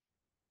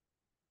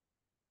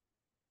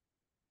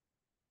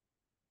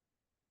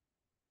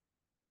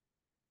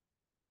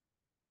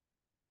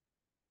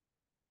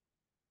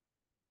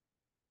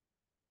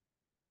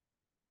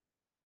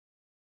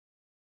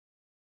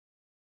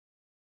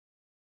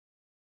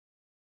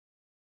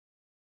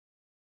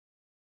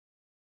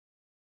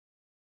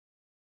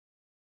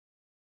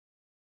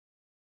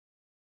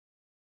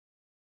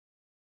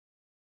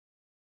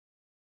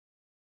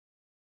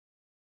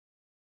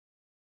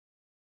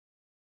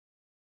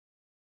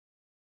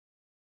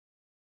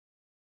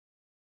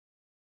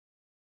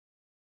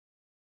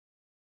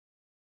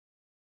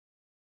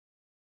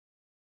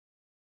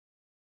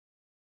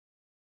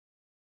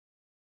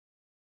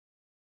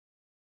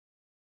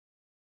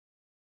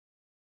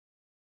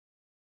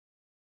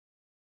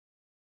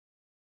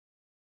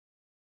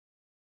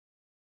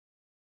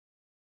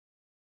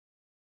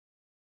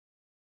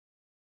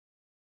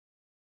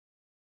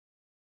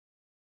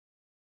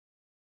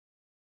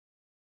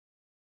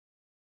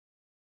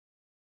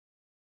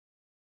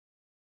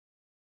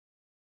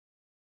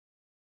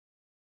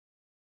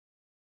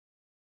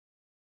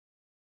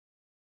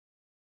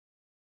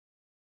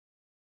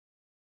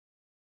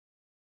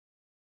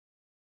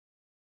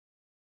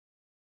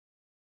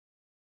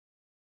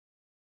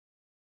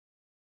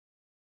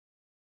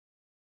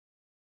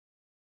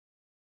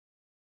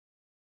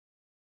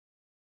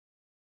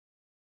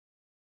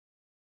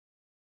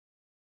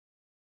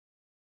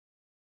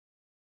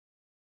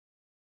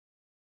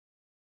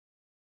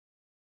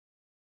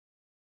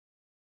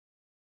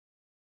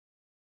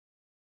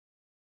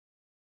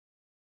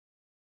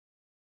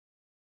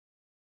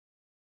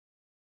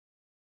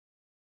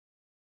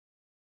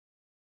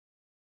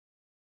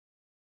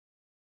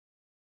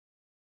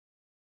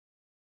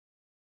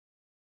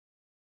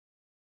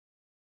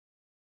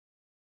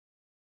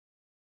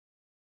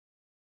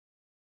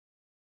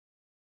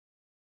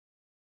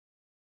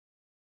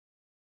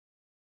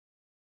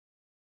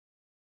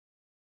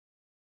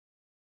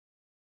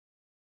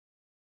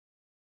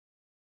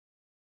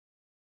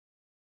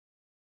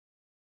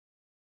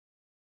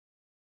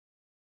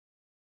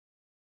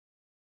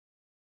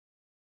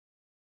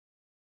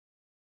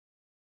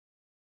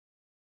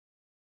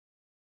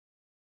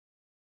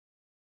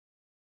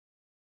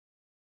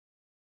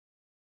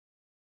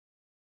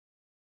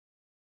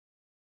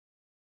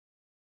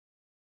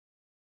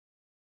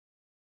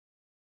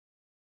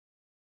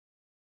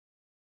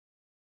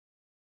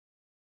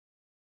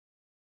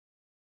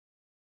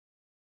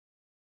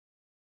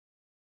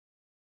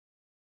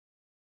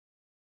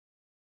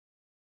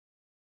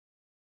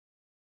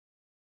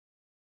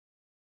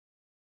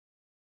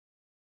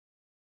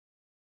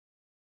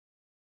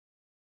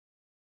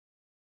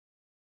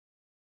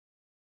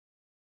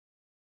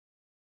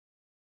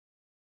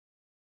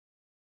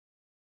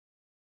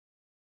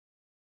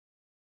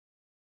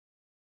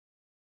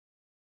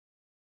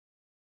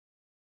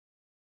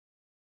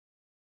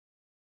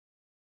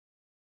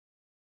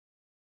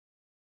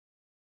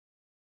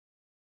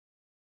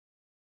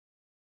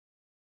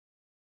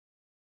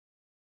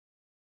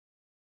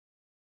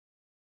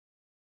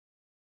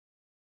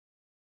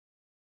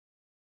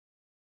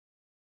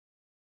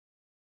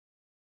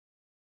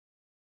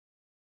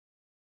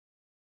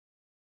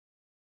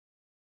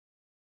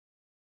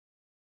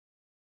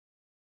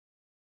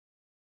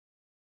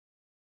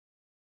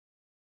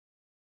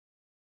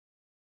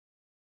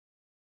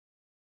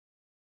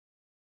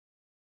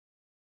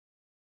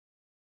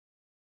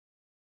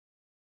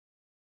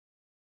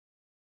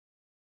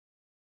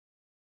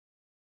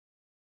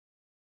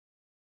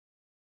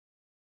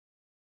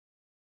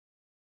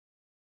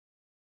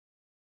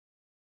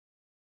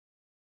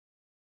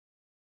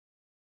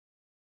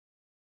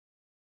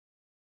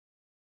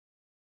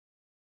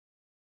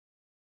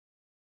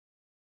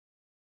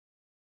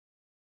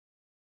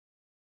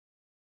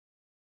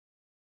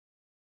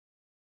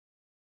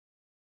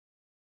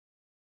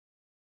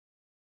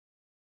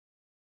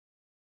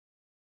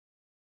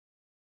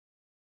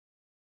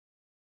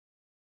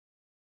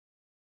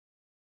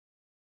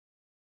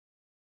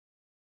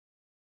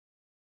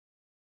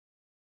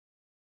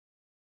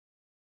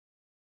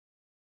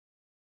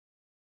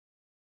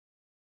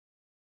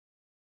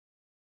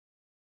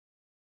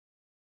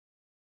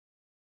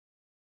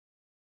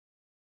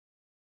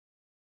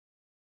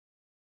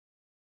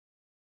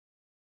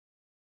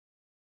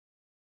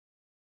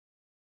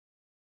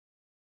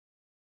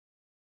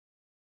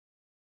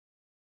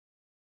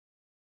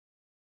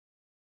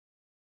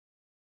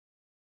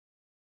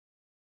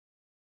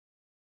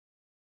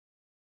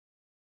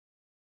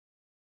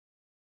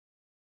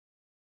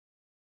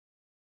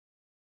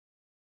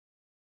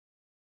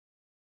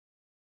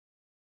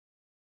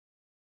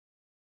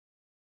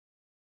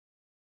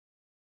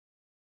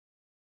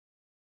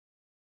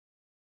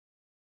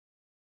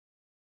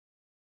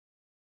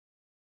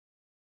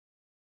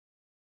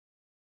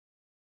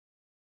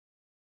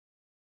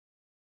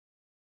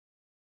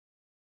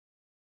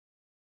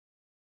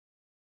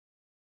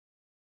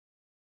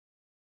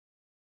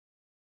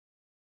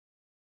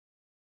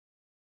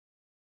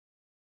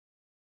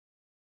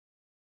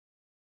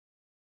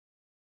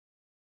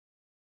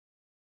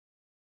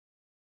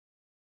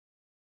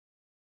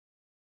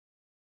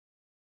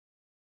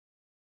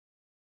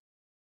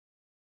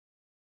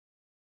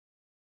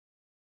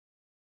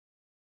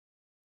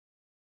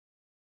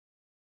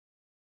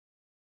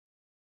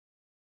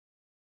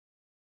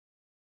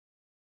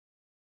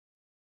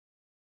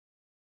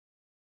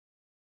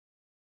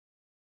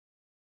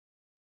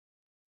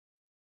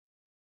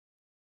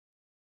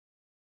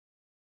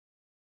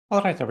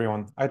 All right,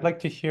 everyone. I'd like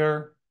to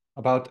hear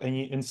about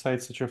any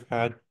insights that you've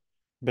had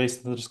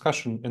based on the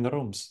discussion in the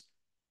rooms.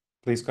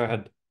 Please go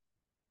ahead.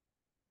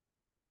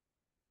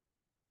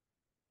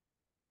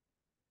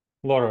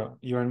 Laura,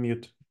 you're on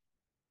mute.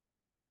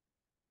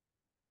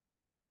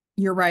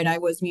 You're right, I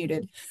was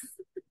muted.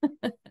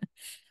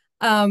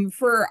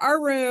 For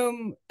our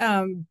room,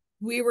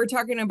 we were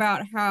talking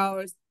about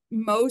how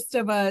most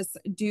of us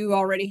do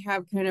already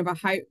have kind of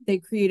they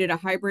created a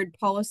hybrid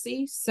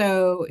policy.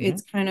 So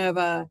it's kind of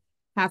a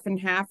half and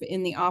half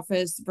in the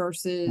office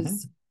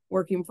versus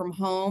working from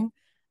home.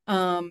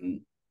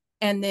 And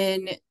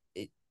then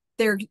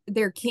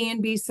there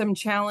can be some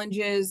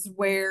challenges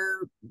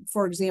where,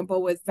 for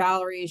example, with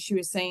Valerie, she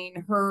was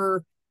saying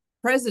her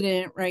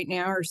president right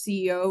now, or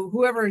CEO,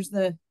 whoever's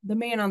the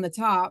man on the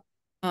top,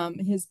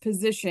 his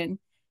position,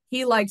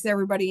 he likes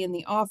everybody in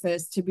the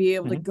office to be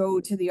able to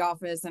go to the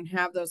office and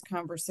have those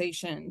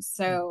conversations.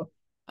 So,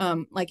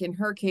 like in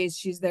her case,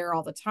 she's there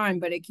all the time,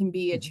 but it can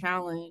be a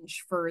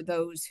challenge for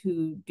those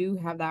who do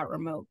have that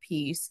remote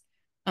piece,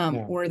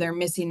 or they're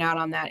missing out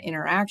on that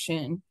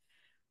interaction.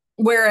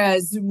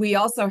 Whereas we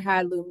also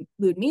had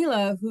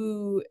Ludmila,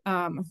 who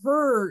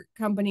her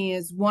company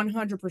is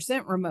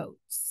 100% remote.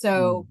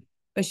 So,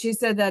 but she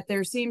said that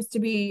there seems to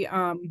be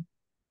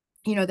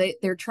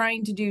they're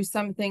trying to do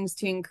some things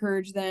to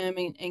encourage them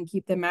and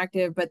keep them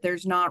active, but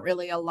there's not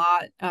really a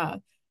lot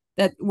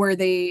that where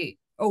they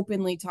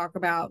openly talk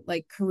about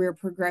like career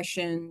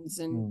progressions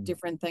and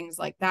different things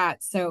like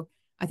that. So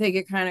I think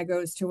it kind of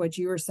goes to what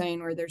you were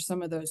saying, where there's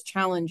some of those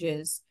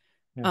challenges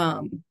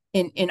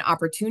in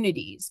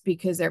opportunities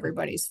because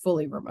everybody's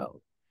fully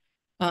remote.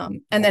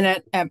 And then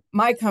at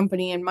my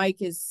company, and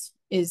Mike is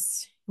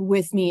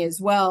with me as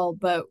well,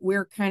 but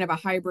we're kind of a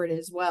hybrid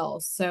as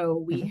well.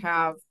 So we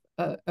have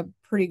a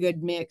pretty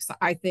good mix,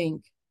 I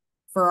think,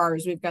 for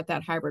ours. We've got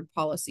that hybrid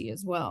policy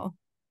as well.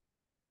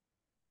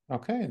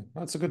 Okay,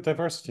 that's a good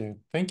diversity.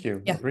 Thank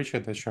you. Yeah.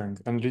 Appreciate that sharing.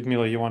 And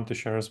Ludmila, you want to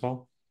share as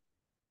well?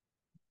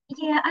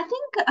 Yeah, I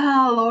think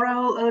Laura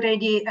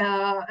already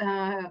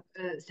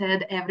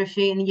said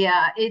everything.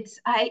 Yeah,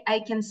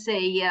 I can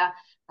say, yeah,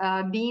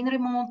 being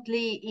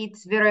remotely,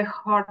 it's very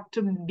hard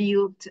to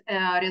build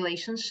a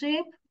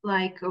relationship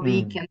like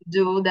we can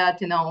do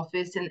that in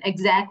office. And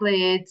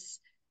exactly, it's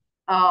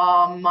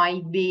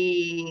might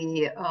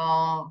be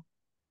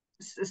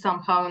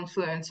somehow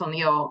influence on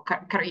your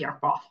career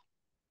path.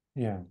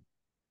 Yeah.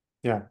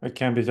 Yeah, it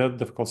can be that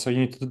difficult. So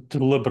you need to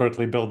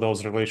deliberately build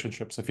those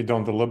relationships. If you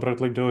don't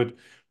deliberately do it,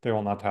 they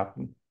will not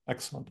happen.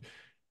 Excellent.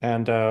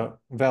 And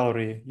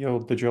Valerie,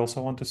 did you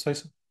also want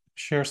to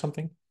share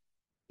something?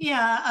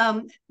 Yeah,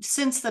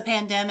 since the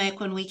pandemic,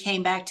 when we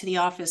came back to the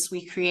office,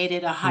 we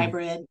created a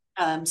hybrid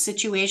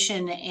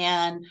situation,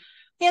 and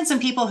we had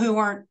some people who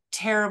weren't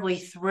terribly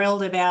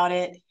thrilled about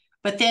it,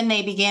 but then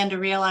they began to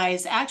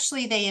realize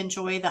actually they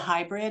enjoy the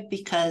hybrid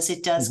because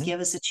it does give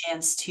us a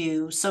chance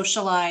to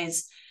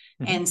socialize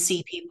and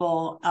see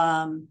people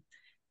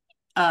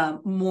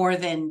more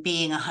than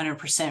being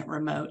 100%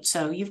 remote.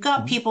 So you've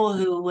got people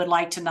who would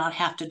like to not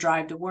have to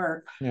drive to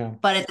work,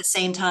 but at the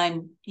same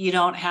time, you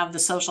don't have the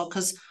social,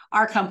 because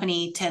our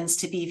company tends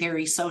to be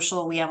very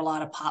social. We have a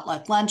lot of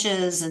potluck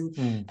lunches, and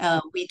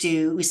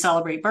we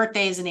celebrate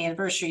birthdays and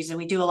anniversaries, and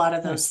we do a lot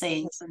of those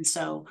things. And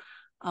so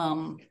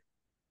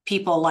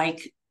people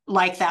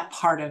like that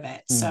part of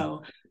it.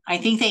 So I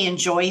think they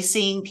enjoy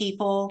seeing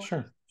people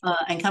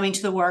and coming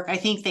to the work. I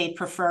think they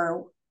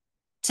prefer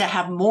to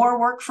have more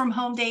work from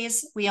home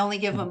days. We only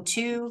give them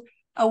 2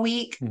 a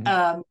week.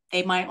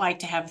 They might like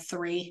to have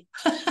 3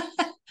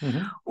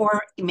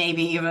 or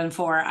maybe even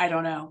 4. I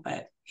don't know,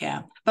 but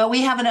yeah. But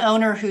we have an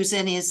owner who's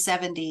in his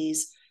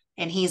 70s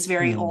and he's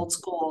very old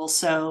school.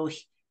 So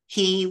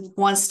he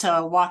wants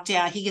to walk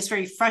down. He gets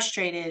very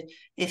frustrated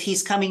if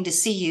he's coming to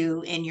see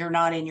you and you're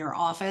not in your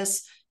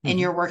office and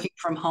you're working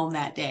from home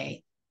that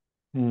day.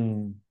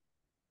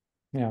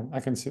 Yeah, I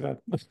can see that.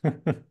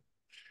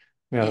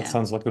 Yeah, that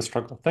sounds like a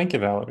struggle. Thank you,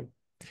 Valerie.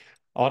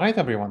 All right,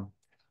 everyone.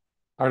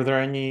 Are there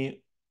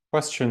any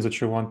questions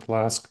that you want to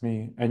ask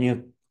me? Any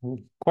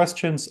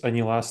questions,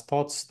 any last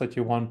thoughts that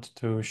you want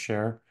to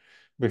share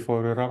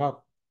before we wrap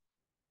up?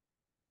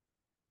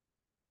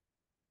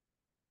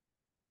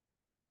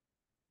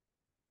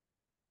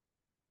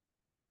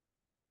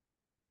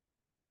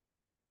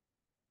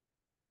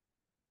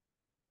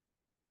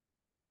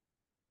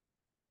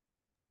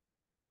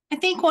 I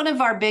think one of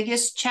our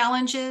biggest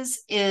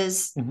challenges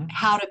is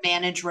how to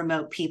manage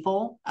remote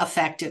people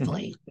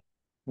effectively.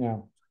 Yeah.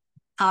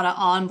 How to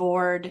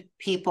onboard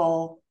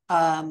people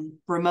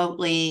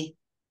remotely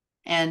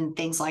and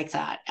things like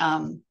that.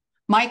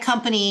 My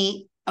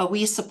company,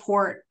 we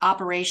support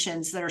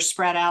operations that are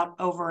spread out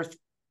over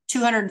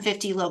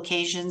 250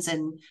 locations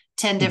in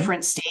 10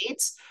 different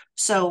states.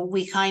 So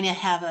we kind of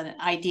have an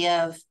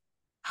idea of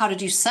how to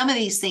do some of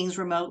these things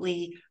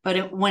remotely,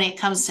 but when it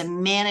comes to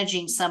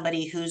managing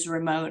somebody who's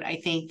remote, I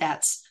think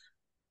that's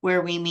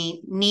where we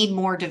need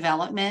more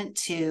development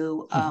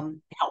to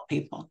help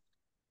people.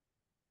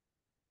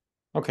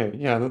 Okay,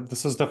 yeah,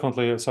 this is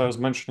definitely, so I was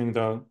mentioning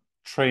the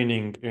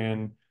training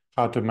in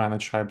how to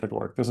manage hybrid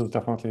work. This is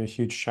definitely a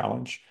huge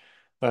challenge.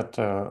 That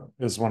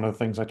is one of the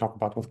things I talk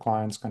about with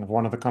clients, kind of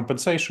one of the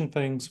compensation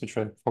things, which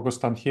I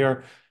focused on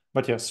here.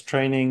 But yes,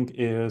 training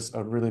is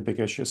a really big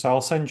issue. So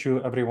I'll send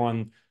you,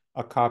 everyone,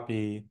 a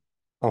copy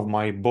of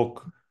my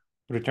book,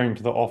 Returning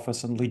to the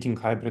Office and Leading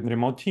Hybrid and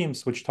Remote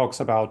Teams, which talks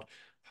about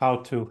how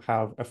to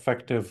have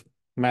effective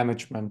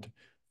management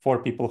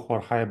for people who are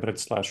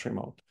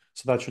hybrid/remote.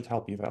 So that should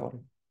help you, Valerie.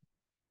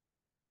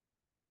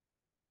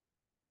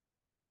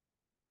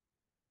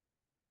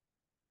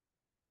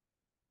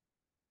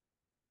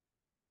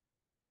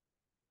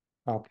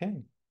 Okay.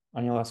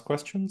 Any last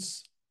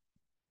questions?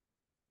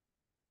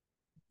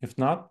 If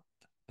not,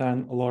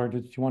 then Laura,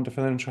 did you want to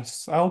finish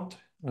us out?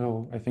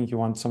 Oh, I think you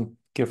want some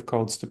gift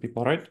codes to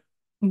people, right?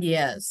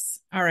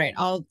 Yes. All right.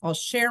 I'll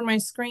share my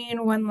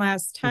screen one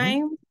last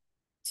time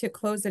to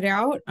close it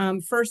out.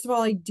 First of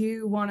all, I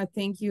do want to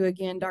thank you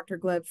again, Dr.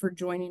 Gleb, for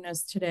joining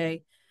us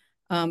today.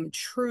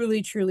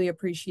 Truly, truly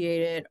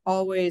appreciate it.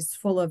 Always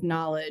full of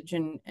knowledge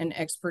and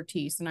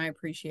expertise, and I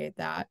appreciate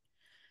that.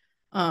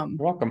 You're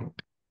welcome.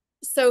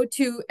 So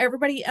to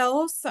everybody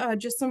else,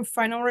 just some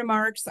final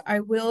remarks.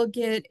 I will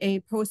get a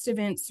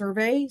post-event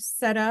survey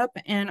set up,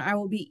 and I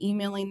will be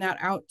emailing that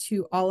out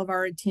to all of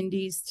our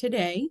attendees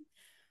today.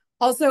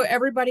 Also,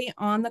 everybody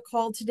on the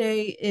call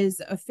today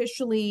is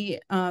officially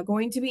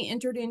going to be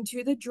entered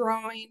into the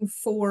drawing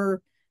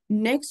for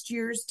next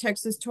year's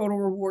Texas Total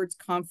Rewards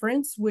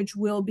Conference, which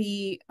will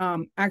be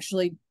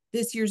actually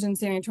this year's in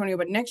San Antonio,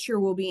 but next year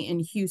will be in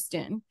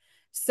Houston.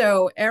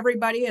 So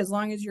everybody, as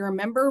long as you're a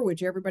member,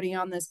 which everybody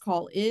on this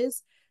call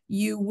is,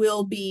 you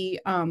will be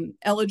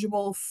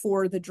eligible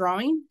for the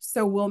drawing.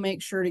 So we'll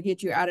make sure to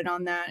get you added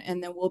on that,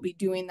 and then we'll be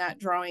doing that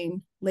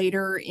drawing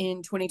later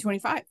in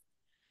 2025.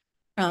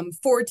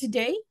 For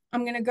today,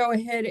 I'm going to go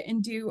ahead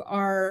and do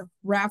our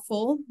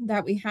raffle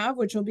that we have,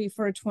 which will be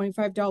for a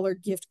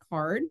 $25 gift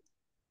card.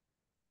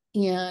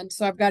 And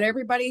so I've got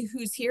everybody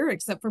who's here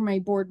except for my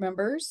board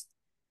members.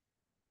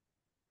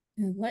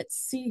 And let's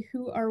see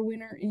who our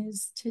winner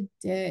is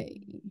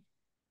today.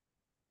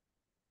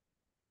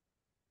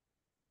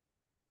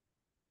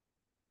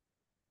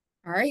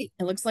 All right,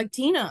 it looks like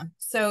Tina.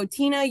 So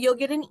Tina, you'll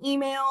get an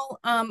email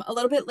a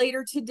little bit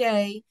later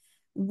today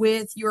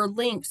with your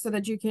link so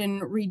that you can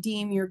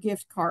redeem your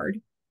gift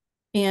card.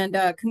 And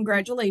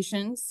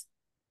congratulations.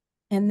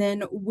 And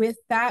then with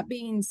that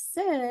being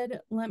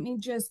said, let me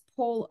just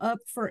pull up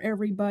for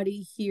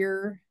everybody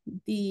here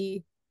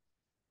the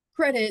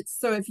credits.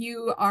 So if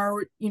you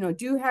are,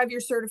 do have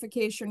your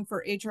certification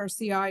for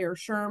HRCI or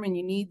SHRM and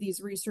you need these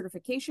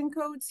recertification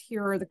codes,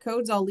 here are the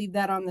codes. I'll leave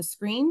that on the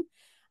screen.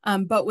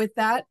 But with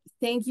that,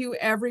 thank you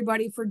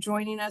everybody for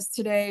joining us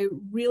today.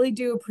 Really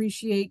do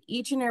appreciate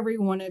each and every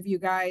one of you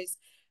guys.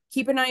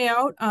 Keep an eye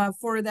out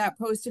for that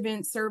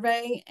post-event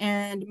survey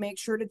and make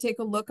sure to take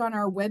a look on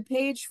our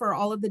webpage for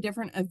all of the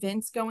different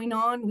events going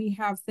on. We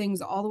have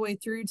things all the way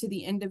through to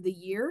the end of the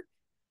year.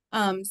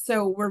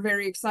 So we're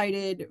very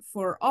excited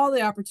for all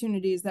the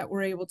opportunities that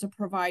we're able to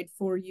provide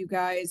for you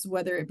guys,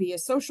 whether it be a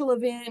social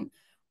event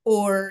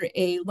or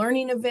a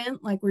learning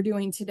event like we're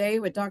doing today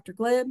with Dr.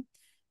 Gleb.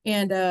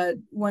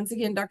 And once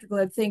again, Dr.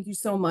 Gleb, thank you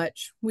so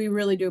much. We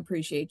really do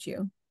appreciate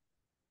you.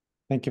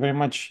 Thank you very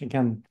much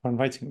again for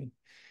inviting me.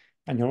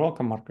 And you're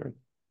welcome, Margaret.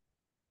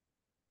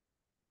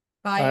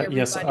 Bye, everybody.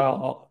 Yes,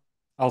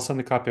 I'll send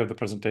a copy of the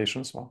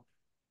presentation as well.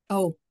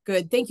 Oh,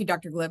 good. Thank you,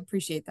 Dr. Gleb.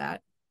 Appreciate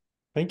that.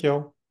 Thank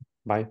you.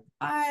 Bye.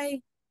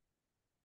 Bye.